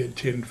we did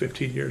 10,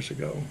 15 years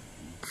ago.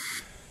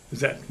 Is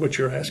that what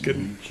you're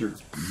asking? Sure.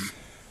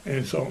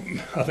 And so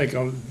I think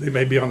they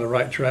may be on the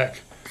right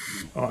track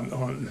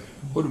on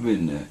What have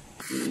been,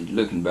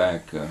 looking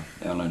back,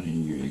 Alan,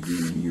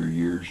 in your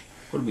years,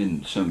 what have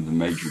been some of the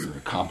major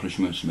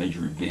accomplishments,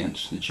 major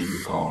events that you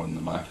recall in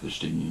the life of the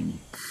student union?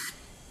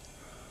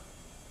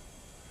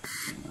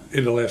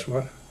 in the last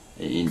what?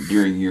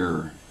 During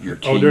your tenure?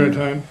 Oh, during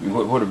time?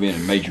 What have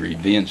been major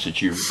events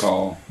that you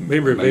recall?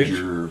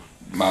 Major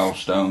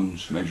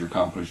milestones, major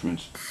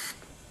accomplishments?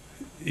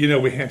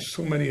 We had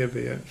so many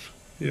events.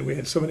 We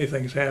had so many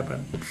things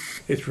happen.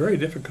 It's very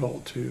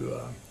difficult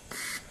to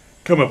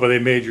come up with a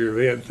major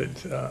event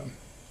that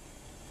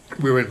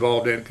we were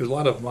involved in, because a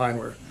lot of mine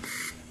were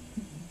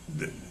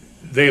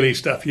daily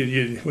stuff. When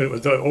it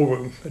was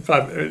over at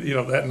 5,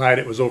 that night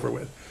it was over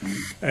with.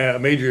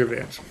 Major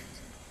events.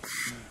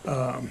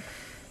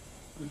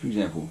 For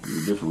example,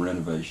 different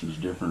renovations,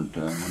 different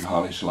when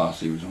Holly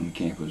Selassie was on the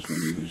campus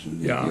when he was in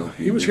the Gill.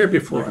 He was here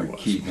before I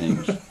was. Key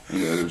things.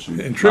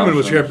 And Truman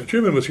was here.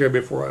 Truman was here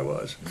before I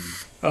was.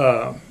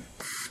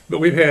 But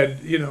we've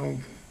had, we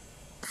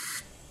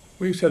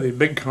used to have these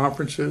big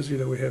conferences.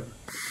 We have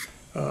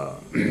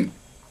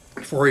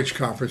 4-H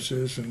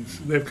conferences, and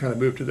they've kind of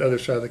moved to the other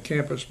side of the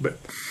campus. But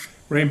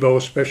Rainbow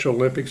Special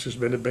Olympics has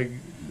been a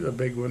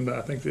big one.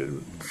 I think that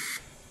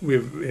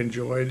we've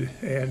enjoyed.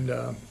 And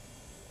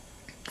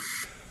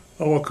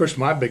oh, of course,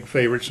 my big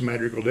favorite's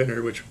Madrigal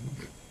Dinner, which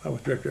I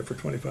was director of for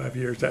 25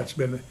 years. That's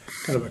been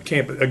kind of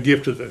a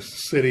gift to the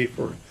city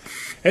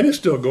and it's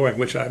still going,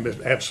 which I'm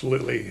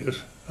absolutely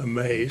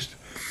amazed.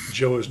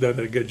 Joe has done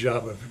a good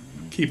job of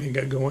keeping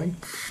it going.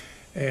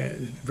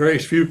 And very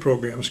few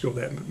programs go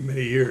that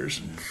many years.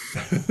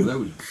 Well, that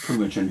was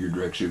pretty much under your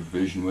direct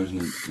supervision,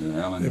 wasn't it,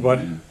 Alan? What?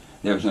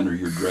 That was under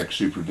your direct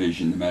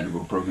supervision, the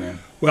Madrigal program?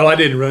 Well, I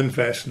didn't run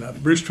fast enough.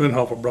 Bruce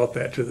Twinhofer brought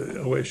that to the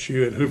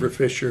OSU, and Hoover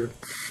Fisher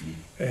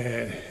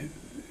and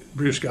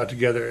Bruce got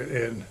together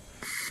and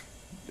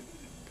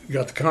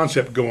got the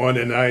concept going.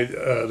 And I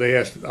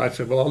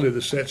said, well, I'll do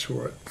the sets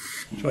for it.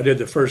 So I did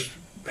the first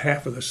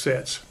half of the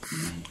sets.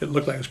 It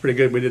looked like it was pretty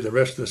good. We did the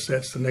rest of the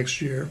sets the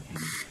next year.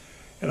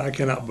 And I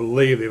cannot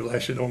believe they've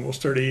lasted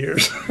almost 30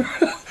 years.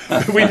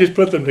 We just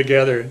put them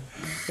together,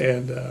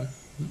 and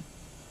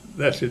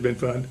that's just been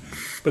fun.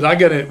 But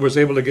I was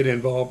able to get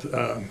involved.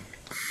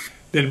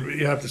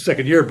 Then after the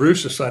second year,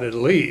 Bruce decided to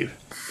leave,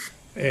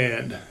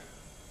 and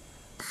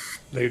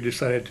they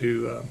decided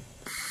to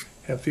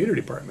have theater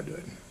department do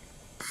it.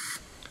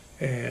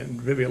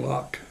 And Vivian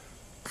Locke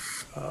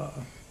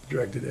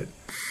directed it,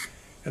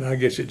 and I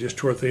guess it just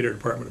tore theater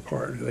department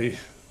apart.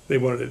 They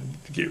wanted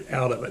to get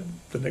out of it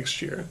the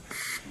next year.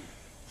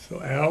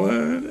 So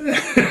Alan,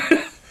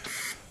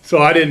 so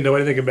I didn't know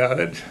anything about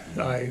it.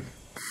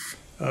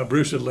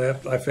 Bruce had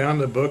left. I found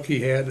the book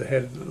he had that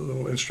had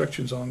little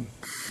instructions on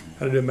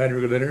how to do a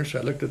Madrigal Dinner. So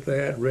I looked at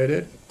that, read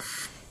it.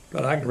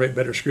 Thought I can write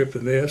better script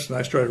than this, and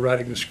I started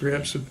writing the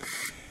scripts. And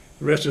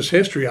the rest is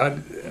history.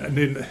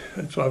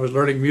 So I was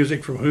learning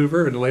music from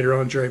Hoover and later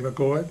on Jerry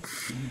McCoy.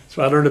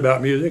 So I learned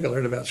about music. I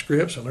learned about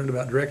scripts. I learned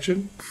about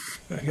direction.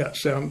 I got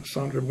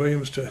Sandra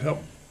Williams to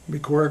help me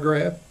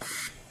choreograph,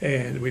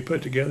 and we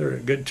put together a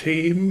good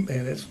team,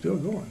 and it's still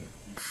going.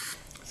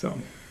 So,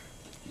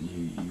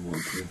 you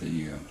worked with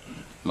the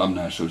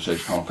Alumni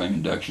Association Hall of Fame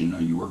induction.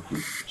 You worked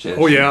with Seth.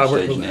 Oh yeah, I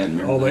worked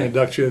with all the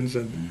inductions,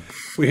 and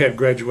we had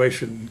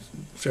graduation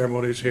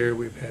ceremonies here.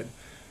 We've had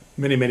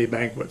many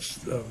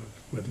banquets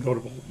with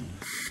notable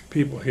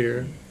people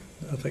here.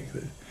 I think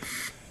that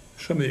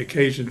some of the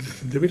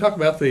occasions. Did we talk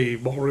about the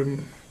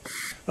ballroom?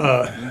 One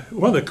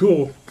of the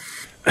cool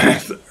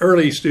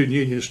early student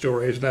union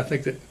stories, and I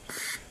think that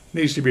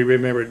needs to be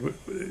remembered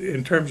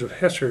in terms of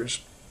Hesser's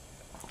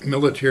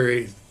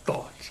military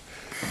thoughts.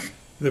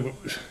 The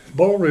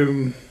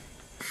ballroom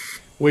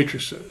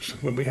waitresses,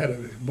 when we had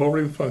a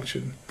ballroom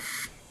function,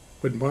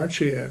 would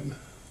march in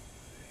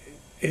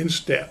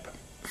step,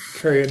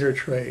 carrying their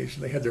trays.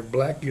 They had their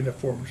black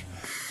uniforms,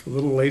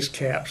 little lace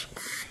caps.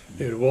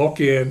 They would walk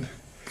in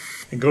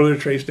and go to their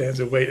tray stands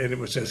and wait, and it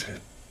was this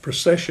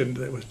procession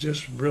that was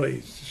just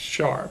really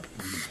sharp.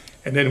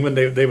 And then when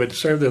they would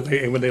serve their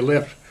thing, and when they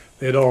left,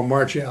 they'd all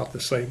march out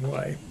the same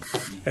way.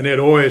 And they'd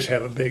always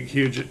have a big,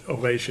 huge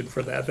ovation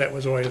for that. That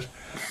was always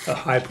a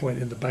high point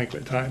in the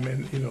banquet time.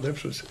 And,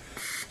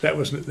 that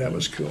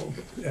was cool.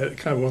 Kind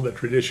of one of the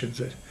traditions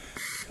that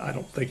I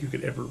don't think you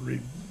could ever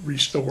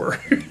restore.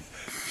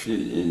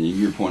 And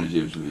your point is,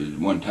 it was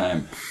one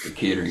time the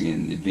catering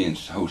and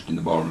events hosting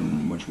the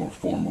ballroom much more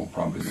formal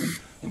probably than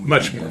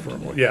much more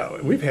formal.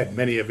 Yeah, we've had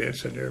many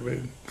events in there.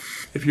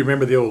 If you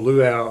remember the old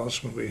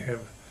luau's, when we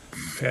have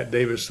Pat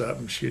Davis up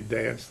and she'd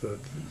dance the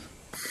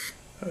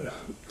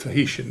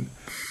Tahitian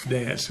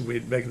dance, and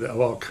we'd make the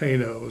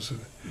volcanoes,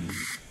 and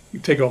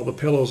you'd take all the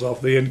pillows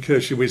off the end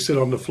cushion. We'd sit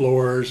on the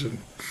floors and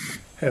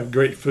have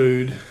great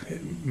food,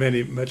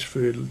 much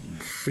food.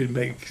 We'd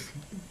make.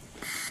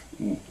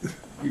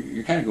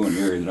 You're kind of going to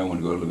an area that I want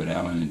to go a little bit,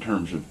 Alan, in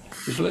terms of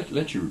just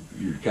let your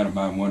kind of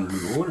mind wander a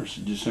little. What are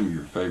just some of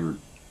your favorite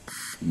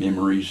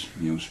memories,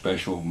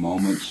 special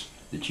moments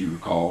that you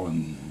recall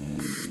in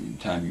the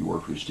time you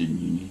worked with the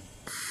Student Union?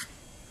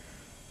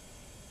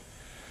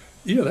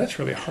 That's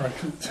really hard.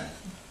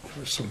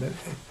 There's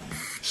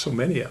so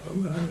many of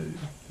them.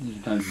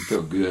 Sometimes you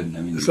feel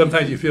good.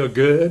 Sometimes you feel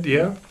good,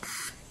 yeah.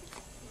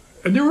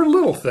 And there were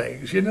little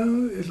things,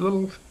 it's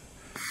little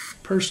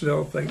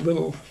personnel things,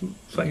 little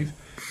things.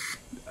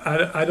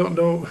 I don't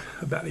know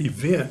about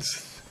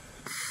events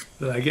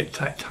that I get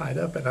tied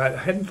up in. I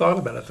hadn't thought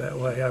about it that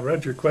way. I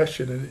read your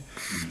question and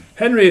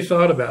hadn't really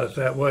thought about it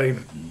that way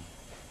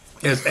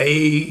as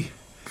a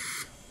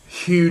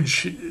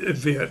huge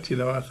event,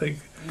 I think.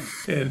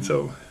 And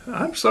so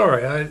I'm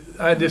sorry.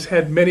 I just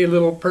had many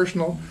little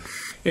personal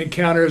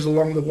encounters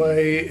along the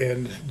way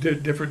and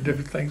did different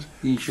things.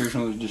 Can you share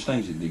some of those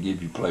things that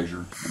give you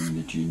pleasure,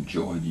 that you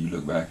enjoyed? You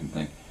look back and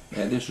think,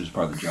 yeah, this was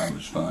part of the job. It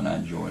was fun. I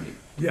enjoyed it.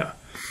 Yeah.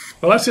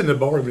 Well, I was in the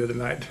ballroom the other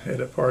night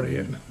at a party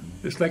and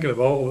just thinking of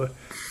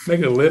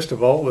making a list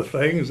of all the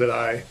things that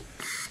I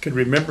could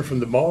remember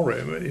from the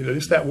ballroom.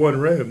 Just that one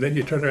room. Then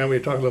you turn around, we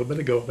talked a little bit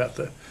ago about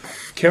the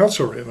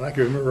council room, and I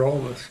can remember all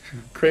the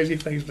crazy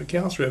things in the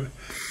council room.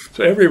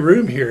 So every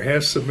room here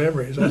has some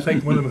memories. I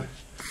think one of my,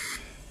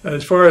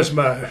 as far as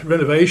my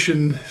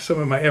renovation, some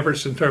of my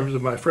efforts in terms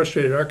of my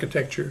frustrated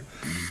architecture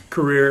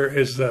career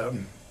is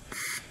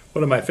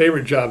one of my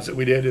favorite jobs that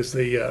we did is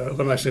the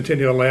Alumni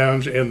Centennial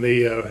Lounge and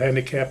the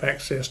handicap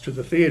access to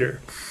the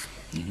theater.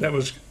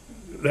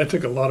 That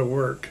took a lot of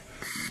work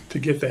to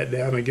get that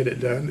down and get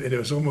it done, and it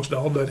was almost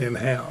all done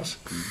in-house.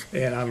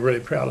 And I'm really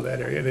proud of that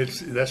area. And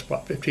that's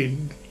about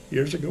 15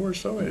 years ago or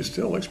so, and it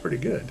still looks pretty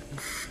good.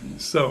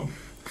 So,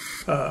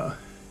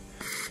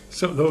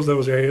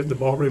 those areas, the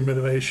ballroom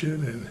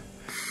renovation and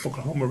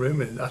Oklahoma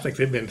room, and I think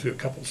they've been through a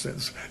couple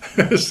since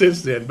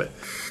since then. But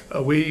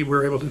we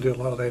were able to do a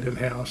lot of that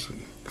in-house,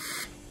 and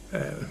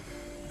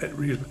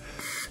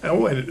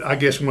and I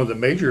guess one of the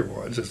major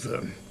ones is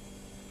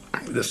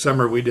the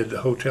summer we did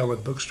the hotel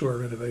and bookstore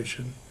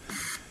renovation.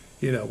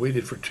 You know, we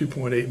did for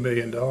 $2.8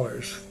 million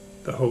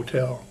the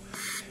hotel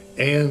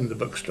and the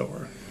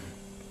bookstore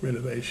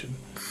renovation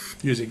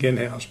using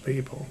in-house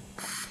people.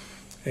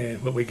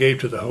 And what we gave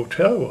to the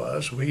hotel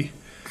was we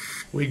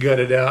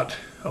gutted out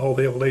all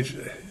the old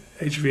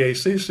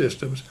HVAC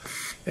systems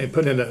and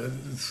put in a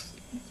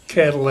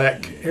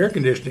Cadillac air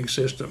conditioning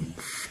system.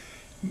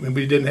 And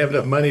we didn't have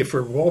enough money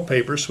for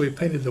wallpaper, so we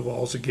painted the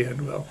walls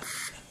again. Well,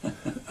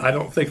 I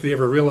don't think they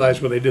ever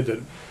realized when the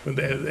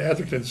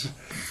Athertons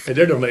had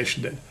their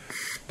donation that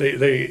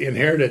they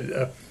inherited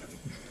a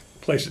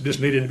place that just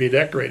needed to be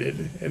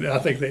decorated, and I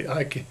think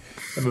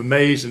I'm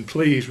amazed and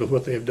pleased with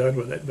what they've done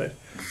with it. But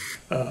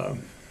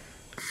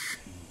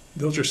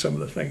those are some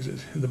of the things.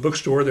 In the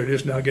bookstore, they're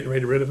just now getting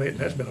ready to renovate, and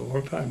that's been a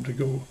long time to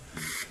go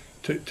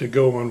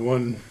on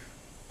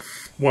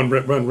one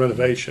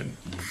renovation,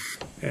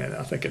 and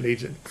I think it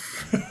needs it.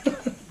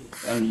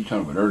 Alan, you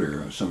talked about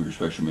earlier some of your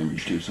special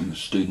memories too, some of the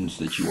students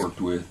that you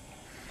worked with.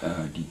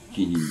 Can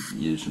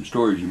you some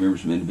stories? You remember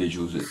some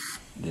individuals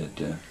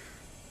that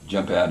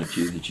jump out at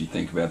you that you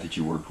think about that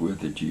you worked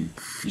with that you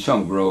saw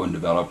them grow and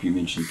develop? You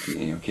mentioned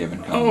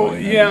Kevin Conway. Oh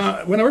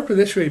yeah, when I worked with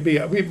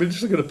OSU, we were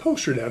just looking at a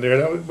poster down there,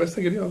 and I was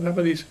thinking, some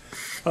of these.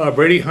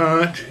 Brady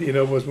Hunt,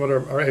 was one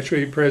of our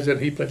OOHRP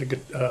president. He played a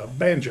good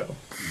banjo.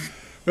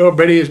 Well,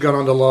 Brady has gone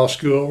on to law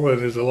school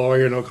and is a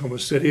lawyer in Oklahoma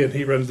City, and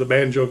he runs the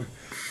banjo.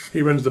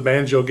 He runs the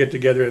banjo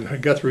get-together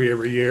in Guthrie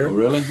every year. Oh,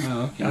 really?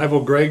 Oh, okay. Ivo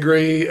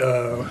Gregory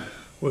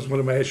was one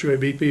of my OSU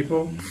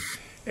people,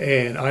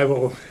 and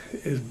Ivo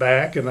is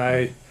back, and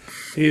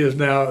he is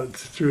now,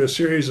 through a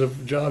series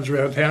of jobs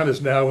around town,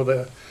 is now with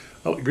a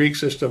Greek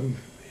system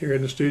here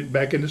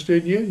back in the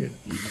Student Union.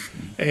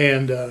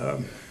 And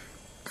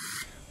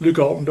Luke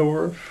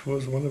Altendorf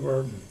was one of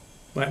our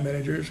night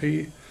managers.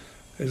 He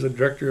is a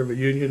director of a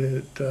union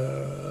at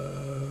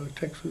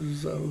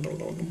Texas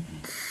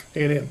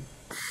A&M.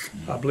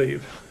 I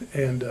believe,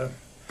 and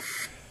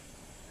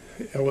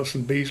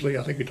Ellison Beasley,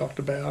 I think we talked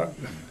about,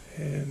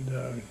 and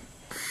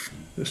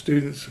the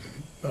students.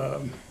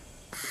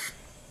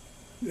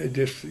 It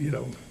just,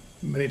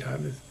 many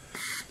times.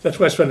 That's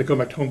why it's fun to come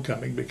back to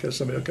homecoming, because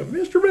somebody will come,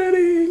 Mr.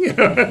 Redding.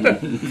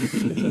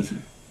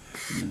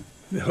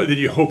 Did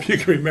you hope you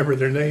can remember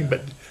their name?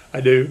 But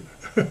I do.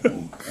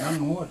 Well, I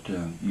don't know what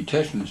you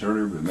touched on this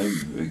earlier, but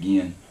maybe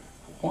again,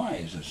 why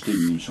is a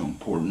student union so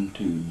important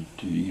to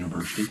the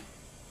university?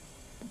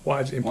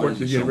 Why is it important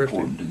to the university?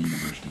 So important to the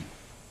university?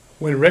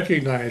 When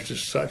recognized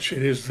as such,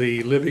 it is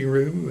the living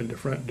room and the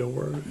front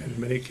door in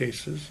many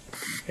cases,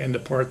 and the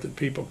part that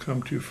people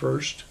come to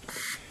first.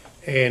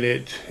 And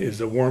it is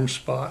a warm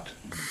spot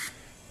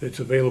that's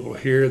available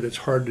here that's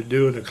hard to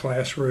do in a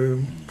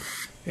classroom,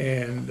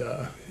 and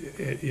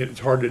it's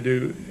hard to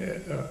do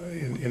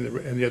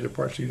in the other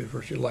parts of the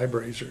university.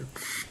 Libraries are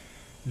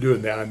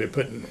doing that, and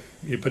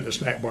you're putting a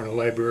snack bar in the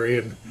library,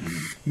 and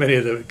many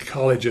of the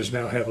colleges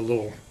now have a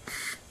little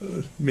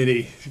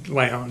mini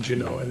lounge,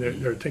 and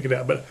they're taking it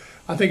out. But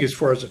I think as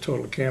far as the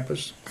total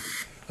campus,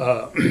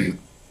 our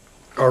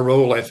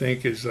role, I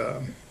think, is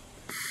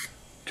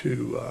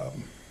to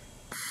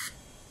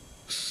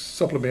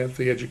supplement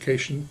the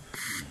educational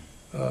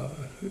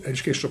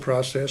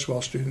process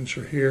while students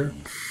are here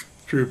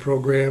through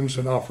programs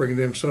and offering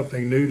them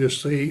something new to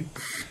see.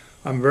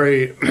 I'm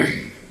very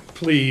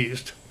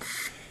pleased.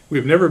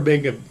 We've never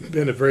been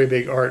a very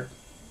big art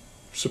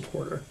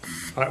supporter.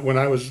 When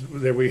I was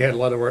there, we had a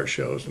lot of art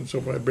shows, and so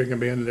when I bring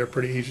them in, they're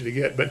pretty easy to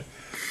get. But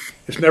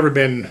it's never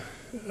been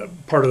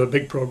part of the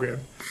big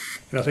program.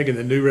 And I think in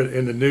the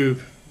new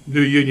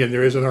union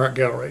there is an art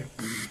gallery,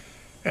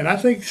 and I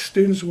think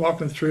students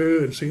walking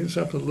through and seeing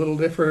something a little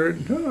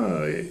different,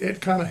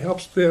 it kind of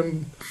helps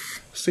them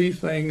see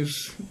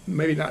things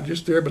maybe not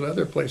just there but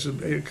other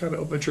places. It kind of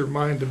opens your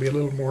mind to be a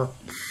little more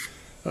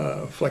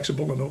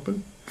flexible and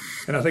open.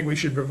 And I think we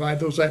should provide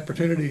those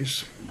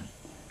opportunities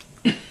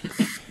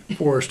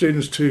for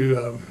students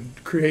to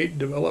create,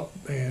 develop,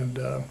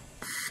 and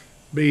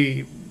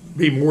be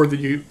more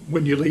than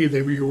when you leave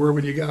than you were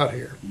when you got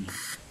here.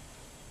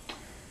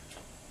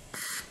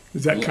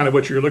 Is that kind of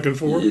what you're looking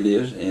for? It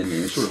is, and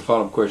a sort of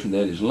follow-up question to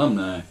that is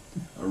alumni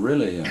are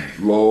really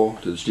loyal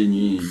to the student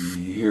union.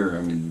 You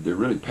hear, they're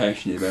really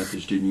passionate about the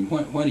student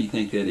union. Why do you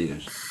think that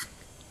is?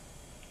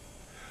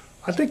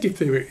 I think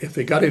if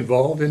they got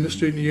involved in the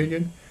student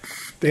union,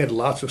 they had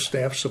lots of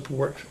staff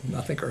support.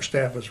 I think our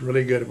staff was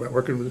really good about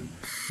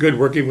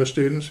working with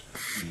students,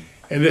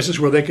 and this is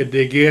where they could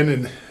dig in.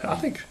 And I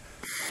think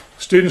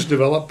students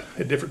develop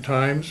at different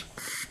times,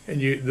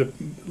 and a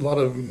lot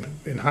of them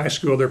in high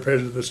school they're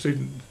president of the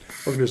student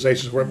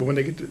organizations, but when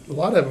they get to, a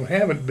lot of them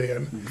haven't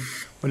been.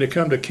 When they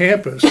come to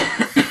campus,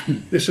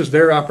 this is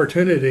their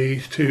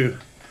opportunity to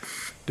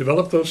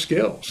develop those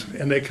skills,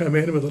 and they come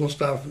in with little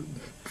staff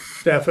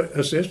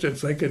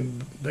assistants. They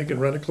can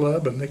run a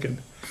club, and they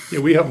can,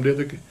 we help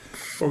them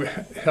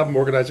help them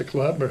organize a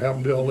club or help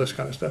them do all this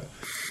kind of stuff,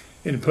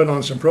 and put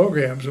on some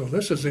programs. Well,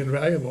 this is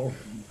invaluable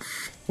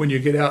when you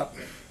get out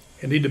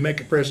and need to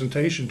make a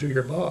presentation to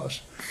your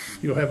boss.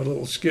 You'll have a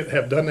little skill,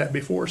 have done that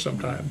before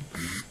sometime.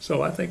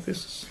 So I think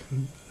it's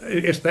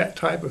that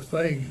type of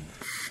thing.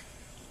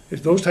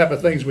 It's those type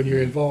of things when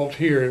you're involved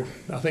here,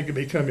 I think it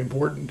become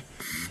important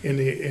in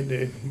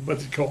the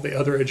what's called the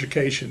other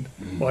education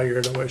while you're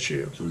at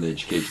OSU. Sort of the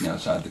education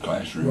outside the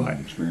classroom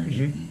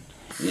experience.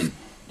 And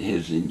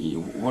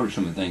what are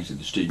some of the things that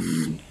the student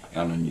union,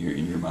 out in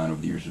your mind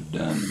over the years, have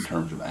done in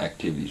terms of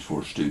activities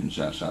for students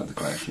outside the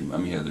classroom? I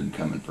mean, other than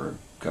coming for a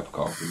cup of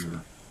coffee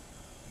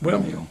or a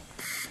meal.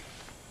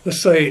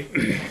 Let's say,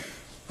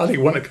 I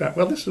think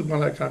this is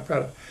one I'm kind of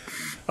proud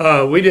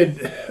of. We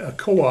did a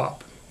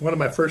co-op.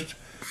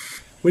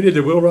 We did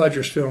the Will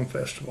Rogers Film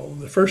Festival.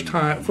 The first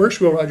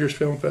Will Rogers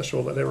Film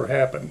Festival that ever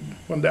happened.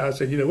 One day I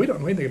said, we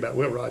don't know anything about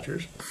Will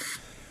Rogers.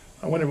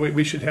 I wonder if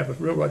we should have a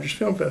Will Rogers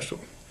Film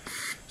Festival.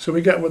 So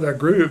we got with our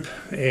group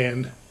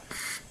and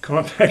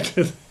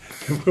contacted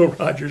the Will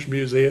Rogers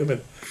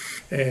Museum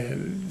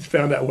and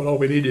found out what all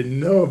we needed to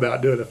know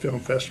about doing a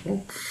film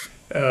festival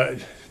to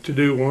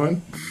do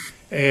one.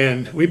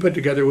 And we put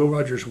together Will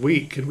Rogers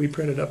Week, and we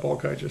printed up all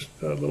kinds of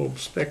little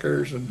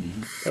stickers,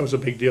 and that was a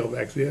big deal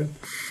back then.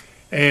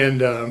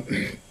 And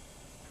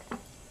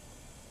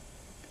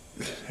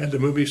had the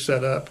movies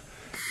set up,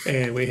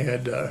 and we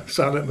had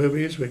silent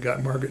movies. We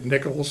got Margaret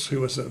Nichols,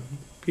 who was a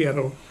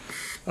piano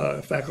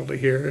faculty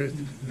here,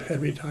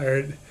 had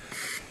retired.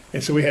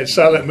 And so we had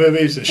silent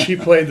movies, and she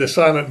played the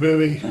silent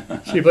movie.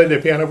 She played the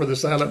piano for the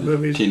silent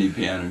movies. Tinny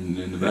piano in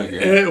the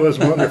background. And it was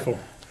wonderful.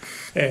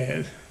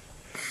 And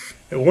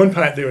at one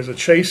point there was a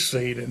chase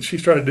scene, and she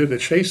started doing the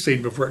chase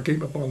scene before it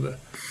came up on the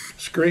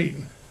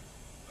screen.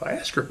 I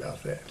asked her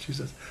about that. She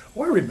says,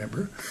 "Oh, I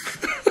remember."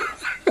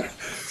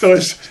 So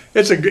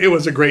it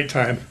was a great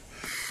time.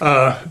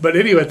 But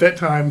anyway, at that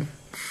time,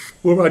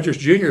 Will Rogers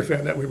Jr.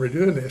 found out we were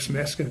doing this and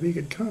asked if he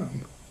could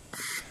come.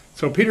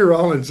 So Peter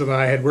Rollins and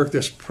I had worked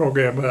this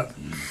program up.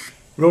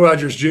 Will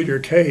Rogers Jr.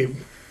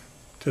 came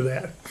to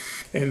that,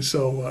 and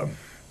so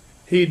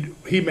he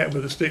met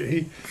with the student.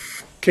 He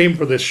came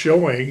for this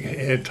showing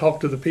and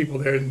talked to the people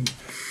there and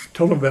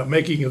told them about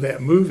making of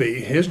that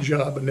movie. His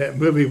job in that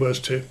movie was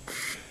to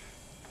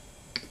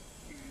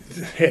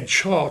had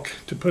chalk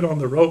to put on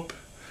the rope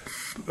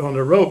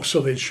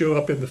so they'd show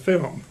up in the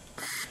film.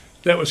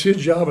 That was his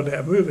job in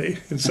that movie.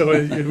 And so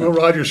Will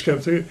Rogers come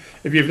through.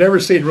 If you've never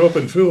seen Rope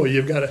and Fool,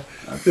 you've got to,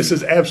 this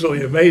is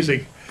absolutely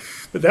amazing.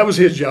 But that was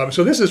his job.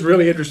 So this is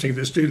really interesting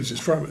to students is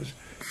from it.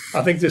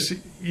 I think this,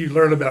 you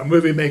learn about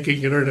movie making,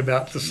 you learn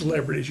about the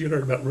celebrities, you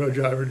learn about Will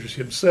Rogers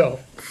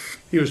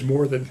himself. He was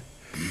more than,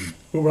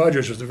 Will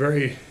Rogers was a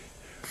very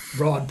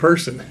broad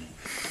person.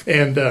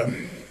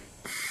 And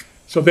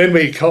so then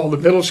we called the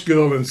middle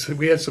school and said,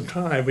 we had some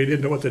time, we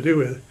didn't know what to do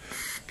with it.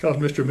 Called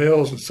Mr.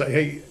 Mills and say,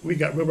 "Hey, we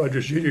got Will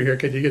Rogers Jr. here,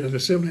 can you get an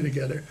assembly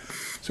together?"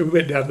 So we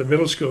went down to the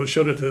middle school and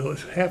showed it to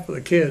half of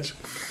the kids,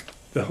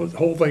 the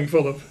whole thing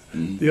full of,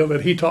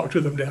 that he talked to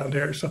them down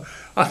there. So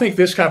I think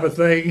this type of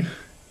thing,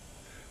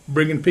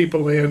 bringing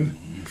people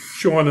in,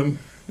 showing them,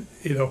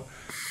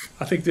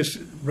 I think this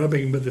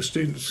rubbing with the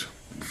students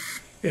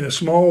in a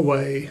small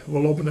way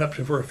will open up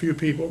for a few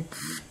people.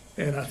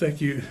 And I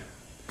think even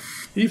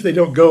if they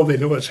don't go, they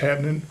know what's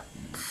happening.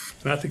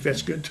 And I think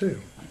that's good too.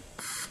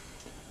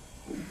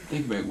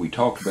 Think about, we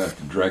talked about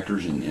the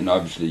directors, and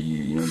obviously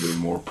they're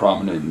more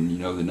prominent and you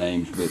know the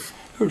names, but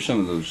who are some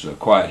of those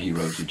quiet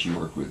heroes that you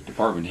work with?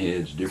 Department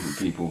heads, different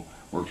people,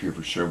 worked here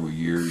for several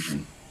years,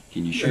 and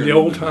can you share the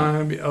old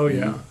time? Oh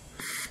yeah,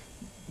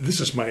 this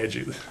is my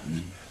education.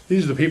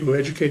 These are the people who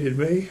educated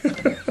me.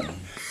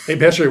 Hey,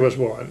 Besser was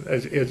one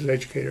as an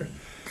educator.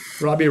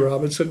 Robbie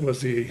Robinson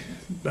was the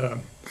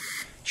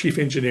chief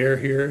engineer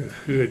here,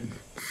 who had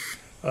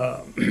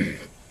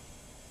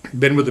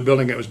been with the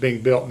building that was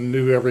being built and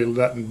knew every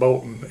nut and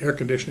bolt and air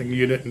conditioning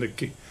unit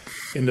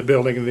in the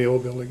building, in the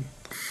old building.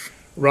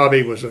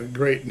 Robbie was a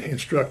great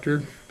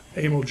instructor.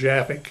 Emil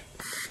Jaffick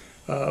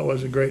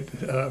was a great,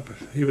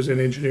 he was in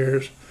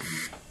engineers,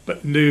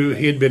 but knew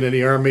he had been in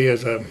the Army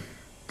as one of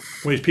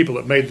these people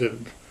that made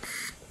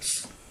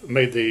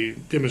the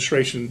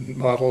demonstration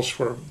models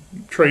for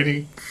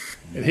training,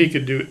 and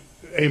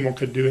Emil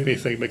could do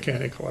anything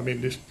mechanical, I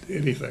mean just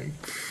anything.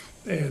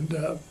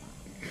 And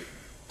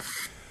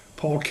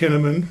Paul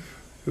Kinnaman,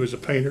 who was a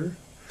painter,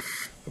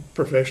 a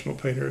professional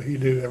painter, he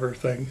knew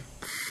everything.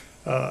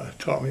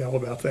 Taught me all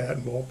about that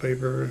and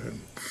wallpaper,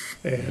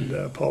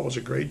 and Paul was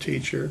a great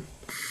teacher.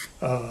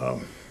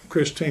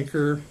 Chris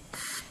Tinker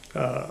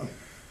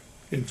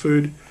in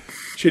food.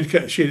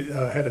 She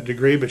had a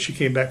degree, but she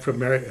came back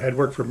from had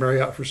worked for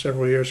Marriott for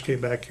several years.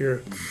 Came back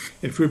here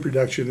in food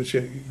production, and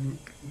she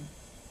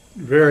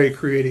very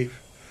creative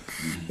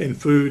in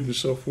food and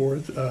so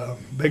forth.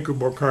 Baker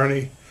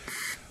Borcarney,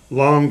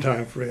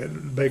 longtime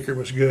friend. Baker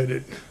was good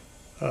at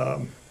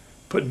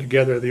putting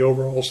together the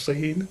overall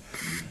scene.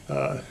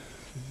 What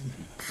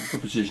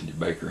position did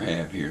Baker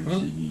have here in the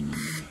Student Union?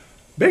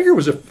 Baker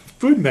was a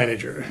food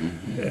manager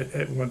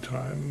at one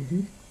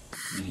time.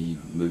 And he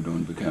moved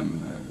on to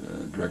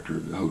become director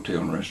of the hotel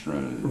and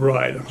restaurant.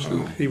 Right.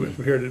 School. He went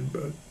from here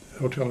to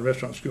hotel and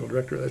restaurant school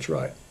director. That's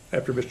right.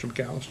 After Mr.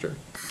 McAllister.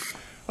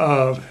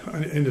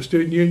 In the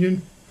student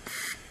union,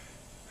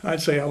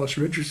 I'd say Alice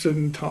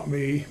Richardson taught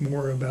me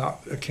more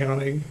about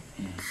accounting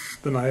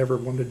than I ever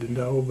wanted to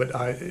know, but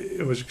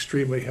it was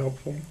extremely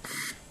helpful.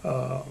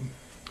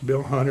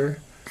 Bill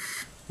Hunter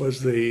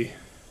was the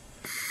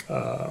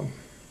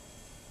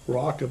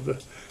rock of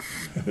the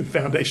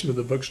foundation of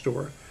the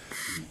bookstore.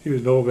 He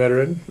was an old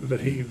veteran,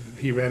 but he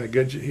ran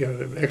he had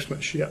an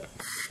excellent ship,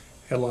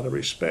 had a lot of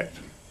respect.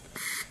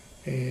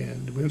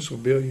 And Winslow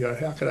Billiard,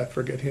 how could I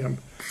forget him?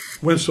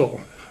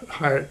 Winslow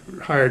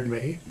hired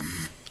me.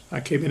 I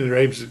came in under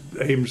Abe's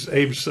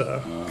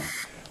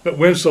but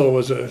Winslow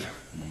was a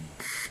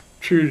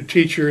true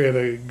teacher and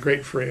a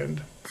great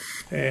friend.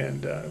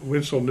 And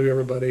Winslow knew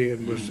everybody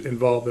and was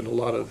involved in a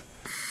lot of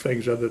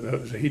things other than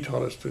those. He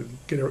taught us to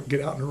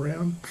get out and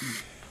around.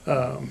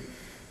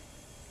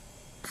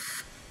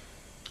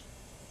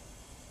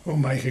 Oh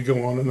my, you could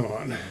go on and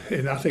on.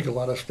 And I think a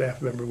lot of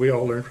staff members, we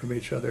all learned from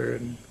each other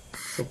and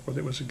so forth.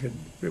 It was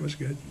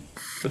good.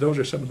 But those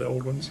are some of the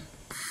old ones.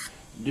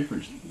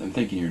 Different. I'm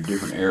thinking you're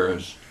different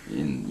eras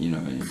in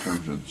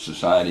terms of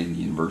society and the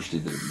university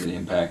that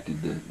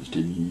impacted the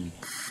student union.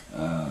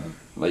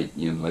 Late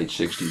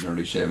 60s,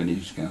 early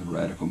 70s, kind of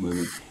radical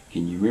movement.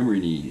 Can you remember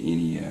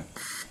any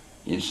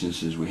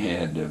instances we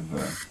had of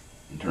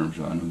in terms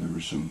of, I know there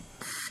was some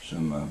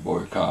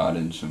boycott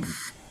and some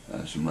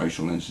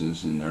racial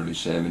incidents in the early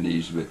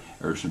 70s, but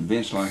or some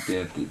events like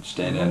that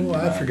stand out. Oh,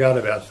 I forgot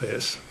about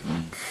this.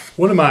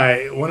 One of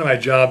my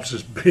jobs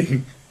is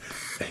being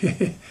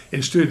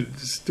in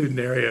student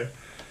area,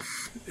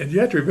 and you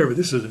have to remember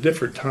this is a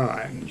different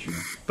time. Sure.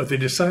 But they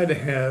decided to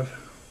have.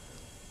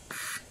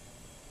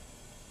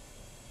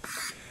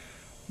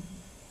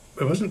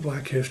 It wasn't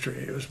Black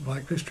History. It was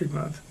Black History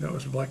Month. No, it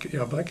was Black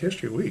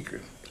History Week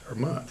or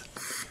month.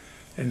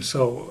 And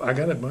so I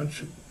got a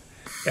bunch.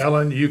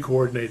 Alan, you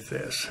coordinate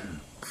this.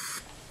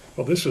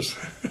 Well, this is,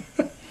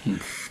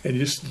 and you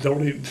just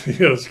don't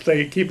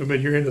even, keep them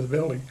in your end of the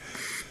building.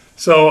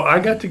 So I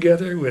got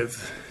together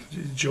with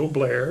Joe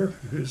Blair,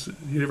 who's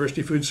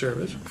University Food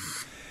Service,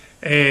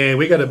 and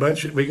we got a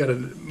bunch of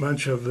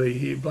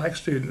the black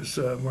students.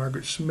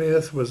 Margaret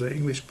Smith was an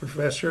English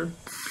professor,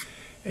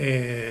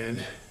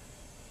 and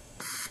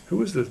who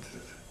was the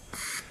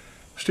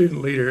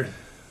student leader?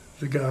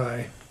 The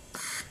guy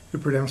who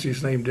pronounced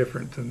his name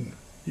different than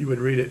you would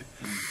read it.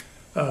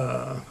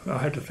 I'll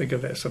have to think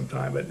of that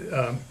sometime. But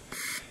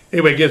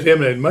anyway, give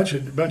him a bunch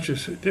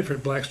of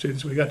different black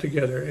students. We got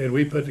together and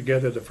we put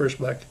together the first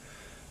Black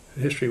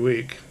History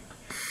Week,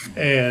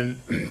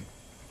 and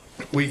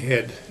we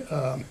had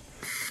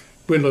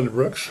Gwendolyn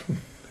Brooks,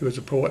 who was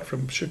a poet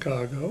from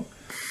Chicago,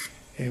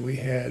 and we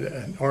had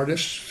an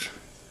artist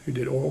who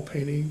did oil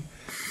painting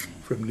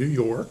from New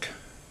York.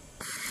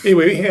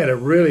 Anyway, we had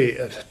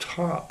a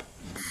top.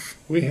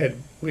 We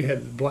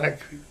had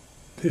black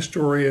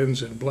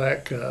historians and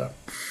black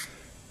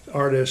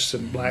artists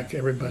and black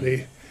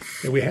everybody.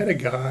 And we had a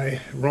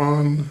guy,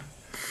 Ron.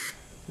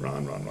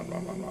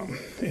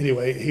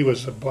 Anyway, he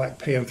was a Black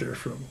Panther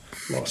from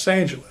Los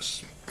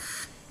Angeles.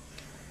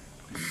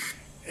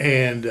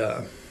 And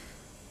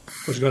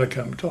was going to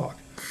come talk.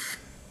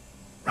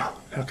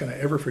 How can I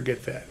ever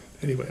forget that?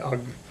 Anyway,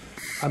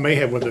 I may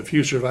have one of the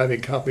few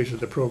surviving copies of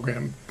the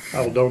program.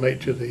 I'll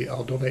donate to the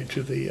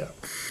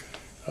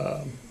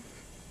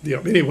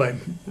anyway,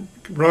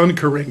 Ron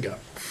Karinga.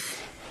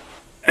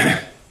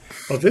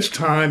 Well, this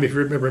time, if you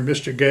remember,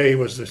 Mr. Gay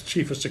was the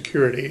chief of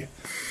security,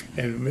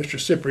 and Mr.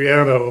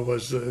 Cipriano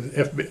was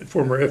the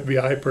former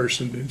FBI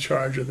person in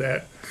charge of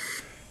that.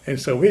 And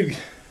so we'd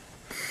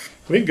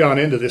gone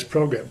into this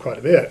program quite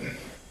a bit,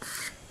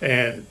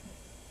 and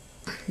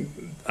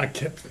I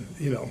kept,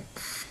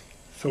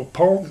 So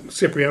Paul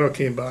Cipriano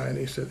came by and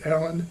he said,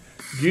 "Alan,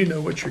 do you know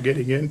what you're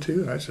getting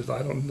into?" And I said,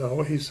 "I don't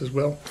know." He says,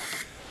 "Well,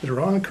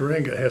 Ron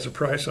Karinga has a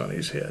price on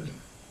his head,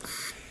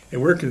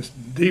 and we're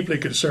deeply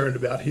concerned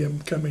about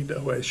him coming to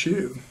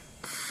OSU.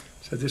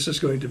 So this is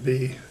going to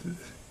be,"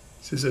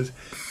 he says,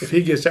 "if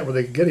he gets out where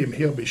they can get him,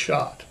 he'll be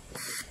shot."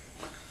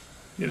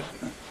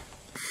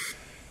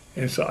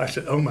 And so I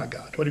said, "Oh my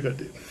God, what are you going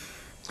to do?"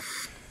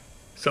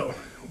 So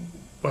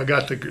I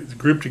got the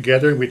group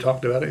together and we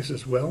talked about it. He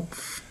says, "Well,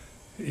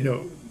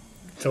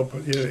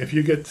 if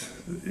you get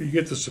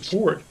the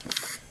support,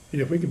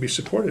 if we can be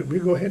supported,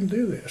 we'll go ahead and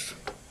do this.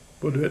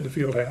 We'll do it in the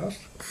field house,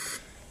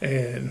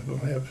 and we'll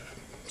have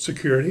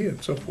security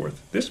and so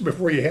forth." This is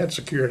before you had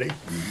security,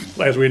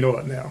 as we know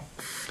it now.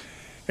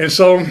 And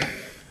so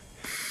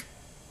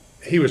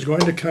he was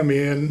going to come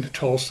in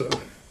Tulsa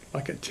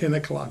like at 10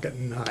 o'clock at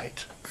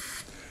night.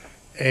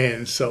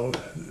 And so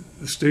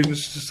the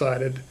students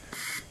decided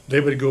they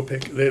were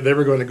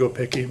going to go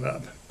pick him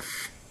up.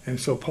 And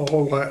so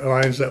Paul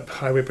lines up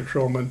highway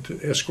patrolmen to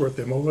escort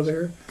them over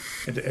there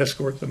and to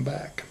escort them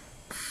back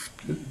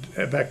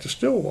to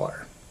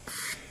Stillwater.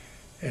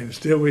 And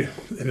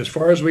as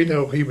far as we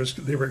know,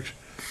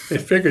 they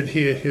figured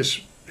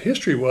his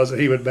history was that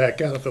he would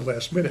back out at the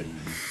last minute.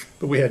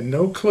 But we had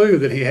no clue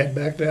that he had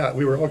backed out.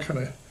 We were all kind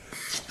of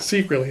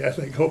secretly, I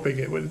think, hoping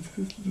it would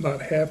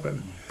not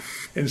happen.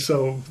 And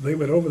so they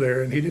went over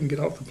there, and he didn't get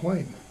off the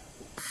plane.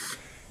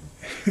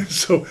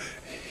 So,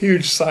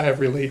 huge sigh of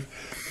relief.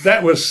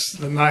 That was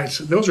the nights.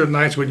 Those are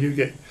nights when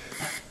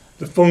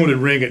the phone would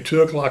ring at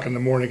 2 o'clock in the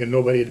morning and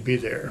nobody would be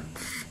there.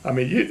 I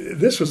mean,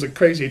 this was a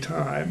crazy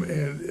time,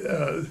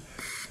 and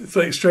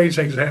strange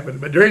things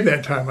happened. But during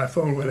that time, my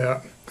phone went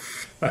out.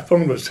 My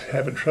phone was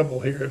having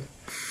trouble here.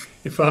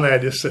 And finally, I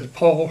just said,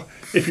 Paul,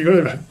 if you're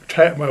going to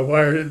tap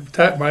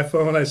my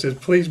phone, I said,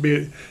 please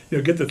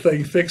get the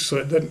thing fixed so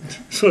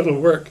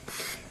it'll work.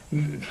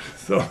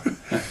 So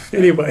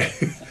anyway,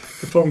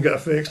 the phone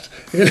got fixed.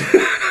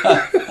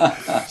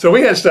 So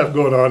we had stuff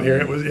going on here.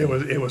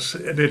 It was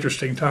an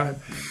interesting time,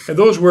 and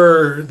those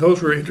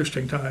were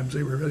interesting times.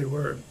 They really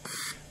were.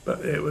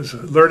 But it was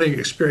a learning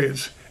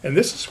experience, and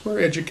this is where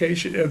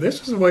education. This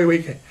is the way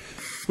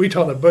we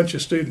taught a bunch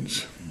of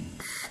students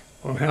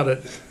on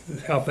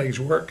how things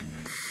work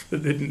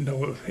that didn't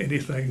know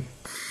anything.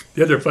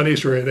 The other funny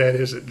story of that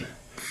is that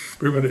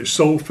we're going to do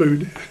soul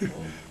food.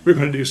 We're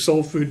going to do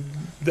soul food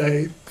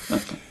day.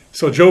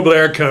 So Joe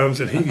Blair comes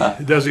and he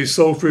does his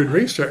soul food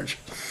research.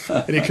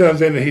 And he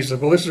comes in and he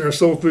said, well, this is our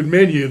soul food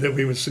menu that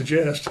we would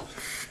suggest.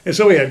 And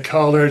so we had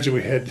collards and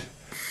we had,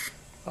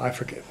 I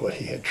forget what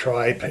he had,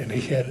 tripe, and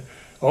he had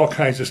all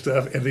kinds of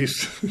stuff. And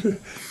these,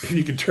 if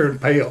you could turn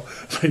pale,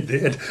 they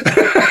did.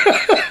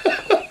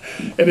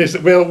 And they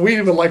said, well, we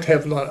would like to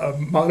have a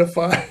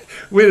modified,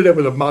 we ended up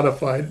with a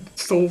modified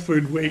soul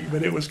food week,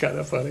 but it was kind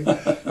of funny.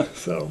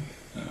 So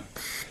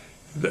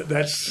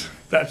that's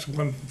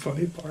one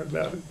funny part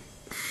about it.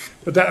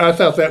 But I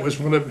thought that was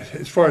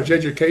as far as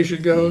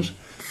education goes,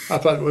 I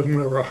thought it was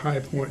one of our high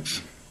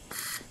points.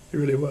 It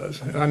really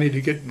was. And I need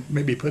to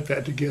maybe put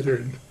that together,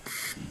 and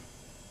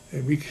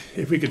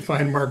if we could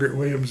find Margaret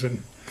Williams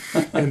and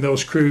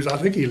those crews. I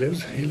think he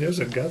lives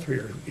in Guthrie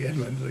or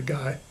Edmond, the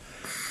guy.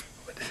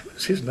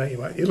 What's his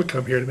name? It'll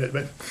come here in a minute,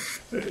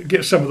 but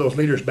get some of those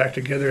leaders back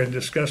together and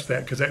discuss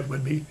that, because it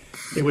would be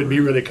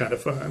really kind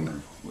of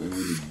fun. We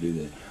need to do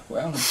that.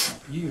 Well,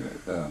 you're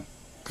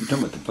talking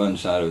about the fun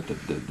side of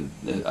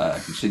it. I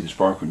can see the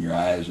sparkle in your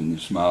eyes and the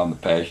smile and the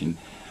passion,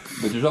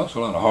 but there's also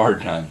a lot of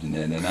hard times in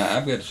that. And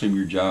I've got to assume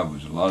your job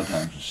was a lot of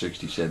times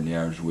 60, 70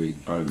 hours a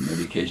week, probably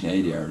maybe occasionally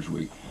 80 hours a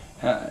week.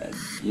 How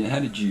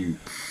did you?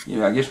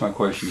 I guess my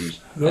question is.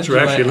 Those were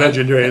actually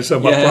legendary and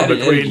somewhat far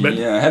between. But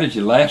how did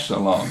you last so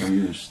long? I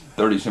mean, it was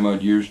 30 some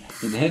odd years.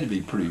 It had to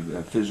be pretty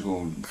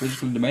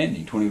physically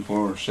demanding,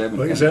 24/7.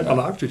 Well, he's on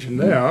oxygen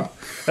now.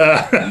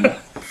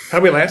 How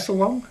we last so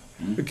long?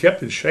 Mm-hmm. We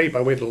kept in shape.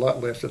 I weighed a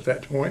lot less at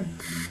that point.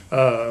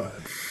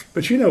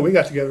 But we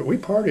got together. We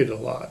partied a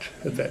lot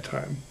at that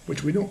time,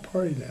 which we don't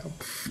party now.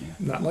 Yeah.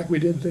 Not like we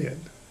did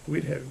then.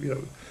 We'd have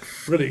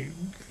really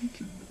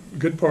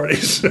good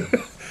parties.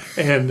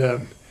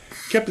 And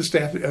kept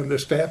the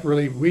staff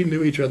really, we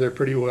knew each other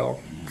pretty well.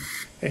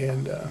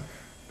 And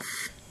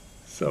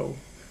so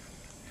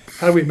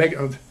how do we make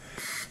it?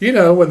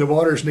 When the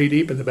water's knee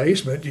deep in the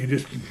basement, you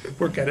just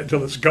work at it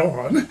until it's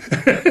gone.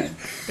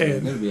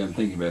 And I'm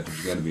thinking about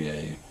there's got to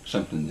be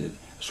something that,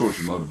 a source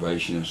of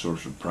motivation, a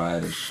source of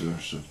pride, a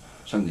source of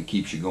something that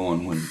keeps you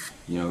going when,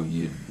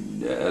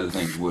 other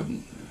things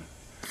wouldn't.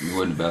 It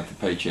wasn't about the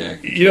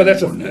paycheck.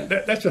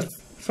 That's a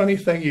funny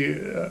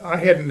thing. I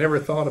hadn't never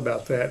thought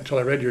about that until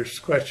I read your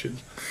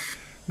questions.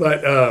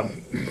 But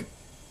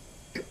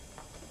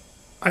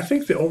I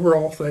think the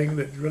overall thing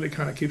that really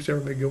kind of keeps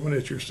everybody going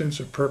is your sense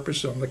of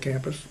purpose on the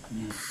campus.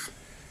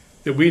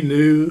 That we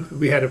knew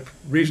we had a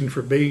reason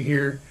for being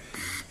here,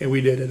 and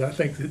we did it. I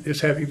think that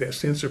just having that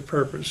sense of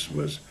purpose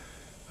was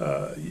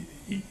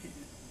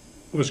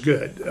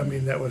good. I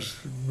mean, that was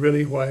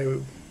really why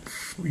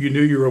you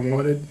knew you were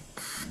wanted,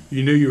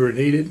 you knew you were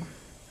needed,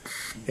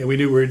 and we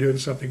knew we were doing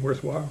something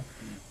worthwhile.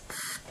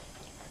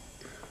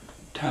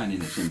 Tying in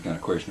the same kind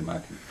of question, I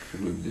can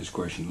conclude this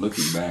question.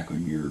 Looking back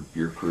on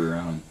your career,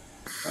 Alan,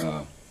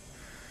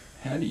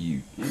 how do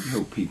you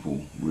hope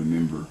people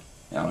remember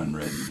Alan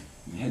Redden?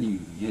 How do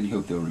you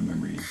hope they'll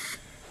remember you?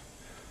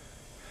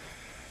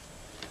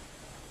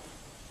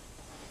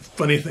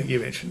 Funny thing you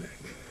mentioned that.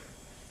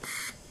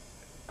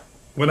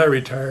 When I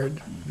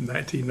retired in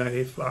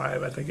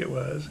 1995, I think it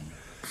was,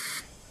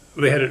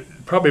 they had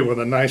probably one of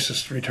the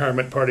nicest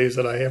retirement parties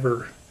that I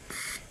ever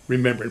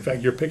remember. In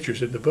fact, your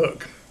picture's in the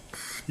book.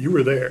 You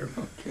were there.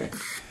 Okay.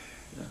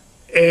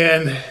 Yeah.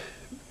 And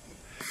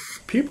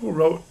people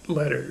wrote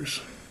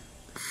letters,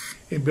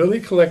 and Billy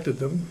collected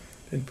them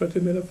and put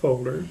them in a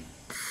folder,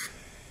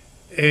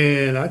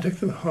 and I took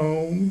them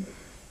home,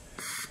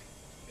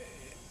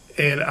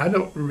 And I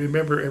don't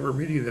remember ever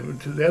reading them.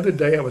 Until the other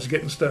day I was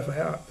getting stuff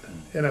out,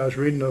 and I was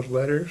reading those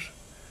letters,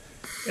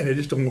 and it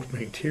just almost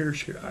made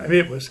tears here. I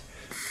mean,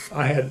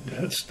 I had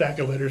a stack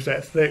of letters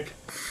that thick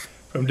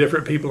from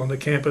different people on the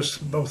campus,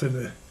 both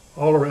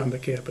all around the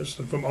campus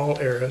and from all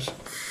eras.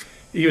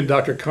 Even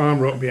Dr.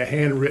 Kahn wrote me a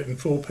handwritten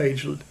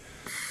full-page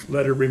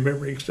letter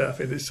remembering stuff.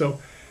 And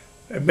so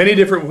many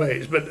different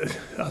ways, but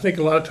I think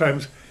a lot of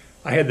times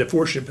I had the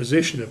fortunate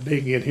position of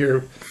being in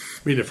here,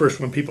 being the first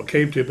one people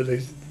came to, but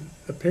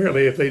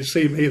apparently if they'd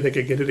see me, they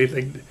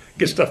could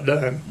get stuff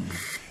done.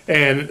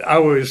 And I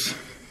always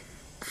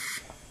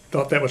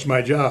thought that was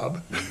my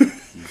job,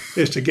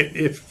 is to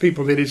if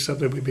people needed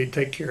something, we'd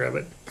take care of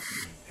it.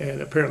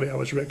 And apparently I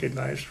was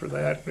recognized for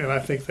that. And I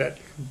think that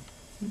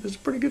it's a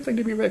pretty good thing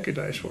to be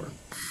recognized for.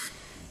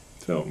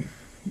 So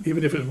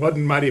even if it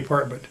wasn't my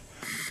department,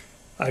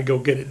 I'd go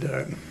get it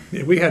done.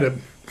 We had a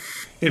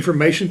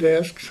information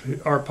desk.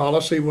 Our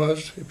policy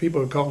was if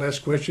people would call and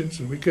ask questions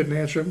and we couldn't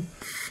answer them,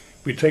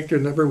 we'd take their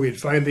number, we'd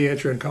find the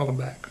answer and call them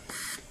back.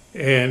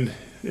 And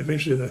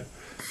eventually the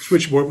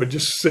switchboard would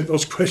just send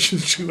those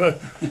questions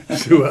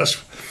to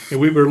us, and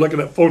we were looking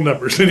up phone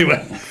numbers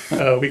anyway.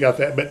 We got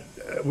that, but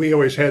we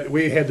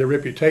had the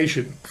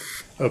reputation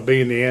of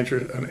being the answer,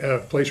 a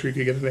place where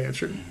you could get an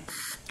answer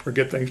or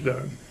get things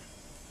done.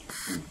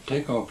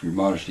 Take off your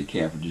modesty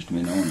cap for just a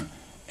minute. I want to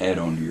add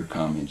on to your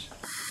comments.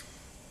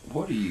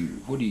 What do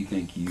you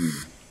think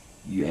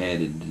you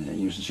added?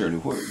 Sincerely,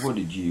 what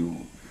did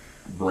you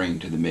bring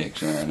to the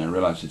mix? And I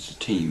realize it's a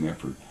team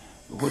effort.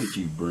 But what did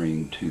you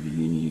bring to the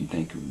union you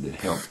think that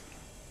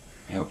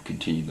helped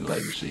continue the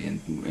legacy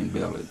and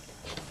build it?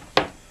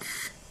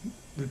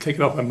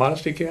 Taking off my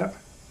modesty cap,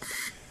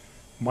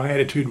 my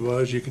attitude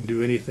was you can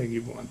do anything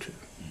you want to.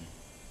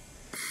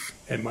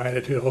 And my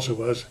attitude also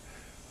was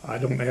I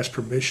don't ask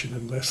permission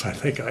unless I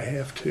think I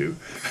have to.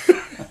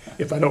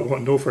 If I don't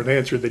want no for an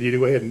answer, then you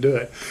go ahead and do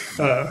it.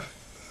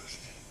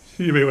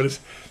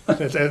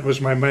 That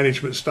was my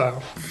management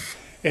style.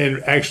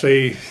 And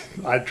actually,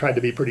 I tried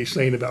to be pretty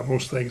sane about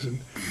most things.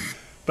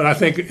 But I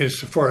think as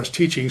far as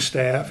teaching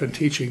staff and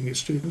teaching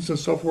students and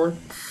so forth,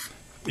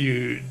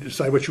 you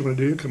decide what you want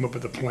to do, come up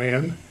with a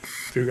plan,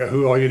 figure out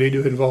who all you need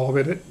to involve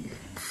in it,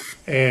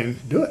 and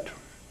do it.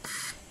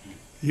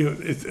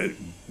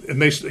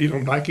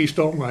 Nike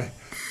stole my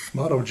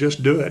motto,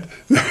 just do it.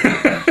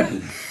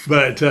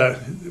 But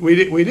we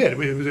did.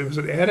 It was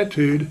an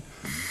attitude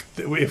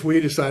that if we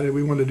decided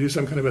we wanted to do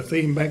some kind of a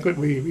theme banquet,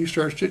 we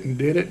researched it and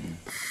did it.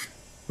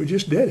 We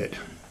just did it.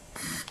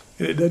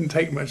 And it doesn't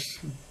take much,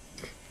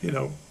 you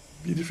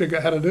just figure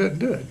out how to do it and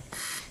do it.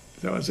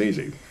 So it's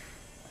easy.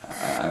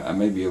 I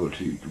may be able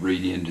to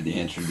read into the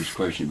answer to this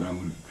question, but I'm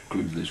going to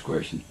conclude with this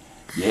question.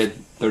 You had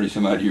 30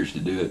 some odd years to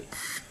do it.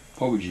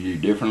 What would you do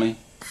differently?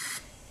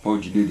 What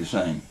would you do the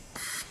same?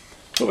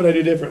 What would I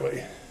do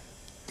differently?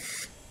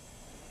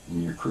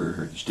 In your career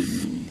here at the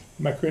Student Union?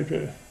 My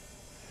career?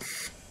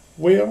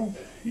 Well,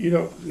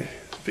 the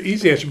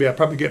easy answer would be I'd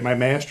probably get my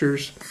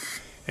master's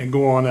and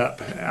go on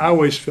up. I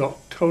always felt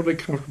totally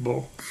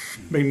comfortable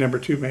being number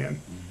 2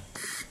 man.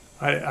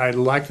 I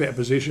liked that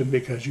position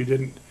because you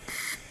didn't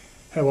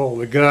have all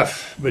the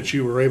guff, but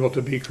you were able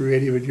to be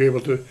creative and you're able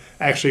to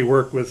actually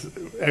work with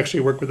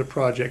a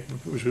project,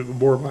 which was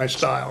more my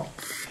style.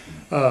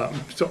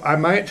 So I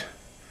might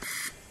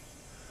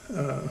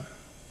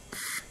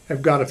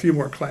have got a few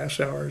more class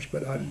hours,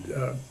 but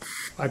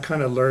I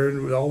kind of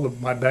learned with all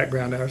of my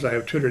background hours. I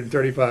have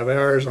 235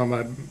 hours on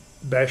my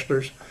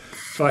bachelor's,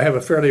 so I have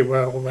a fairly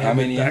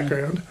well-rounded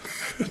background.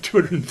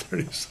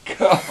 230,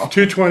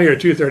 220 or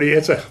 230.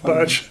 It's a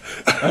bunch.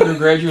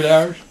 Undergraduate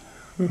hours?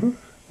 Mm-hmm.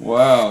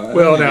 Wow. That's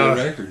well, a now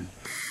good record.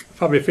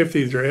 Probably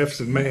 50s or F's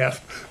in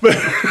math,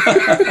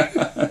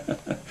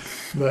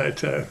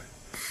 but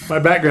my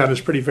background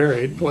is pretty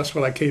varied. Plus,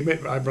 when I came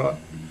in, I brought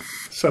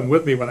some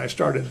with me when I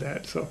started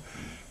that. So,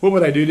 what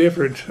would I do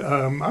different?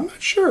 I'm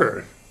not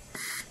sure.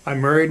 I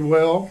married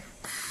well.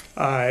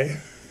 I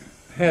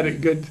had a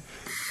good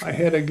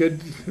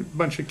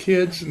bunch of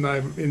kids, and I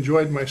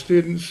enjoyed my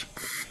students.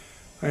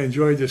 I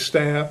enjoyed the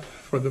staff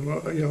for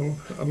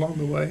along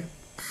the way.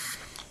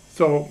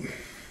 So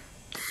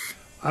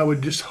I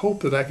would just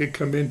hope that I could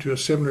come into a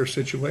similar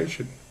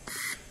situation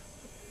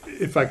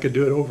if I could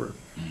do it over.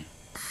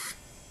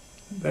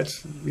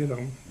 That's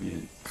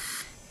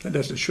that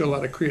doesn't show a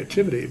lot of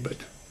creativity, but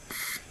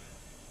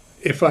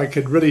if I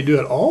could really do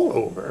it all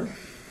over,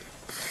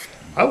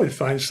 I would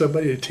find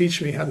somebody to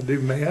teach me how to do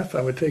math.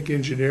 I would take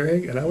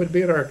engineering, and I would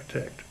be an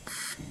architect.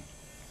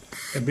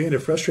 And being a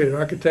frustrated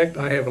architect,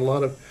 I have a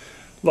lot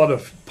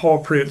of paw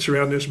prints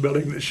around this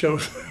building that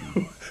shows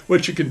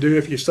what you can do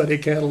if you study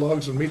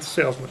catalogs and meet the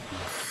salesman.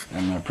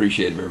 And I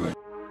appreciate it very much.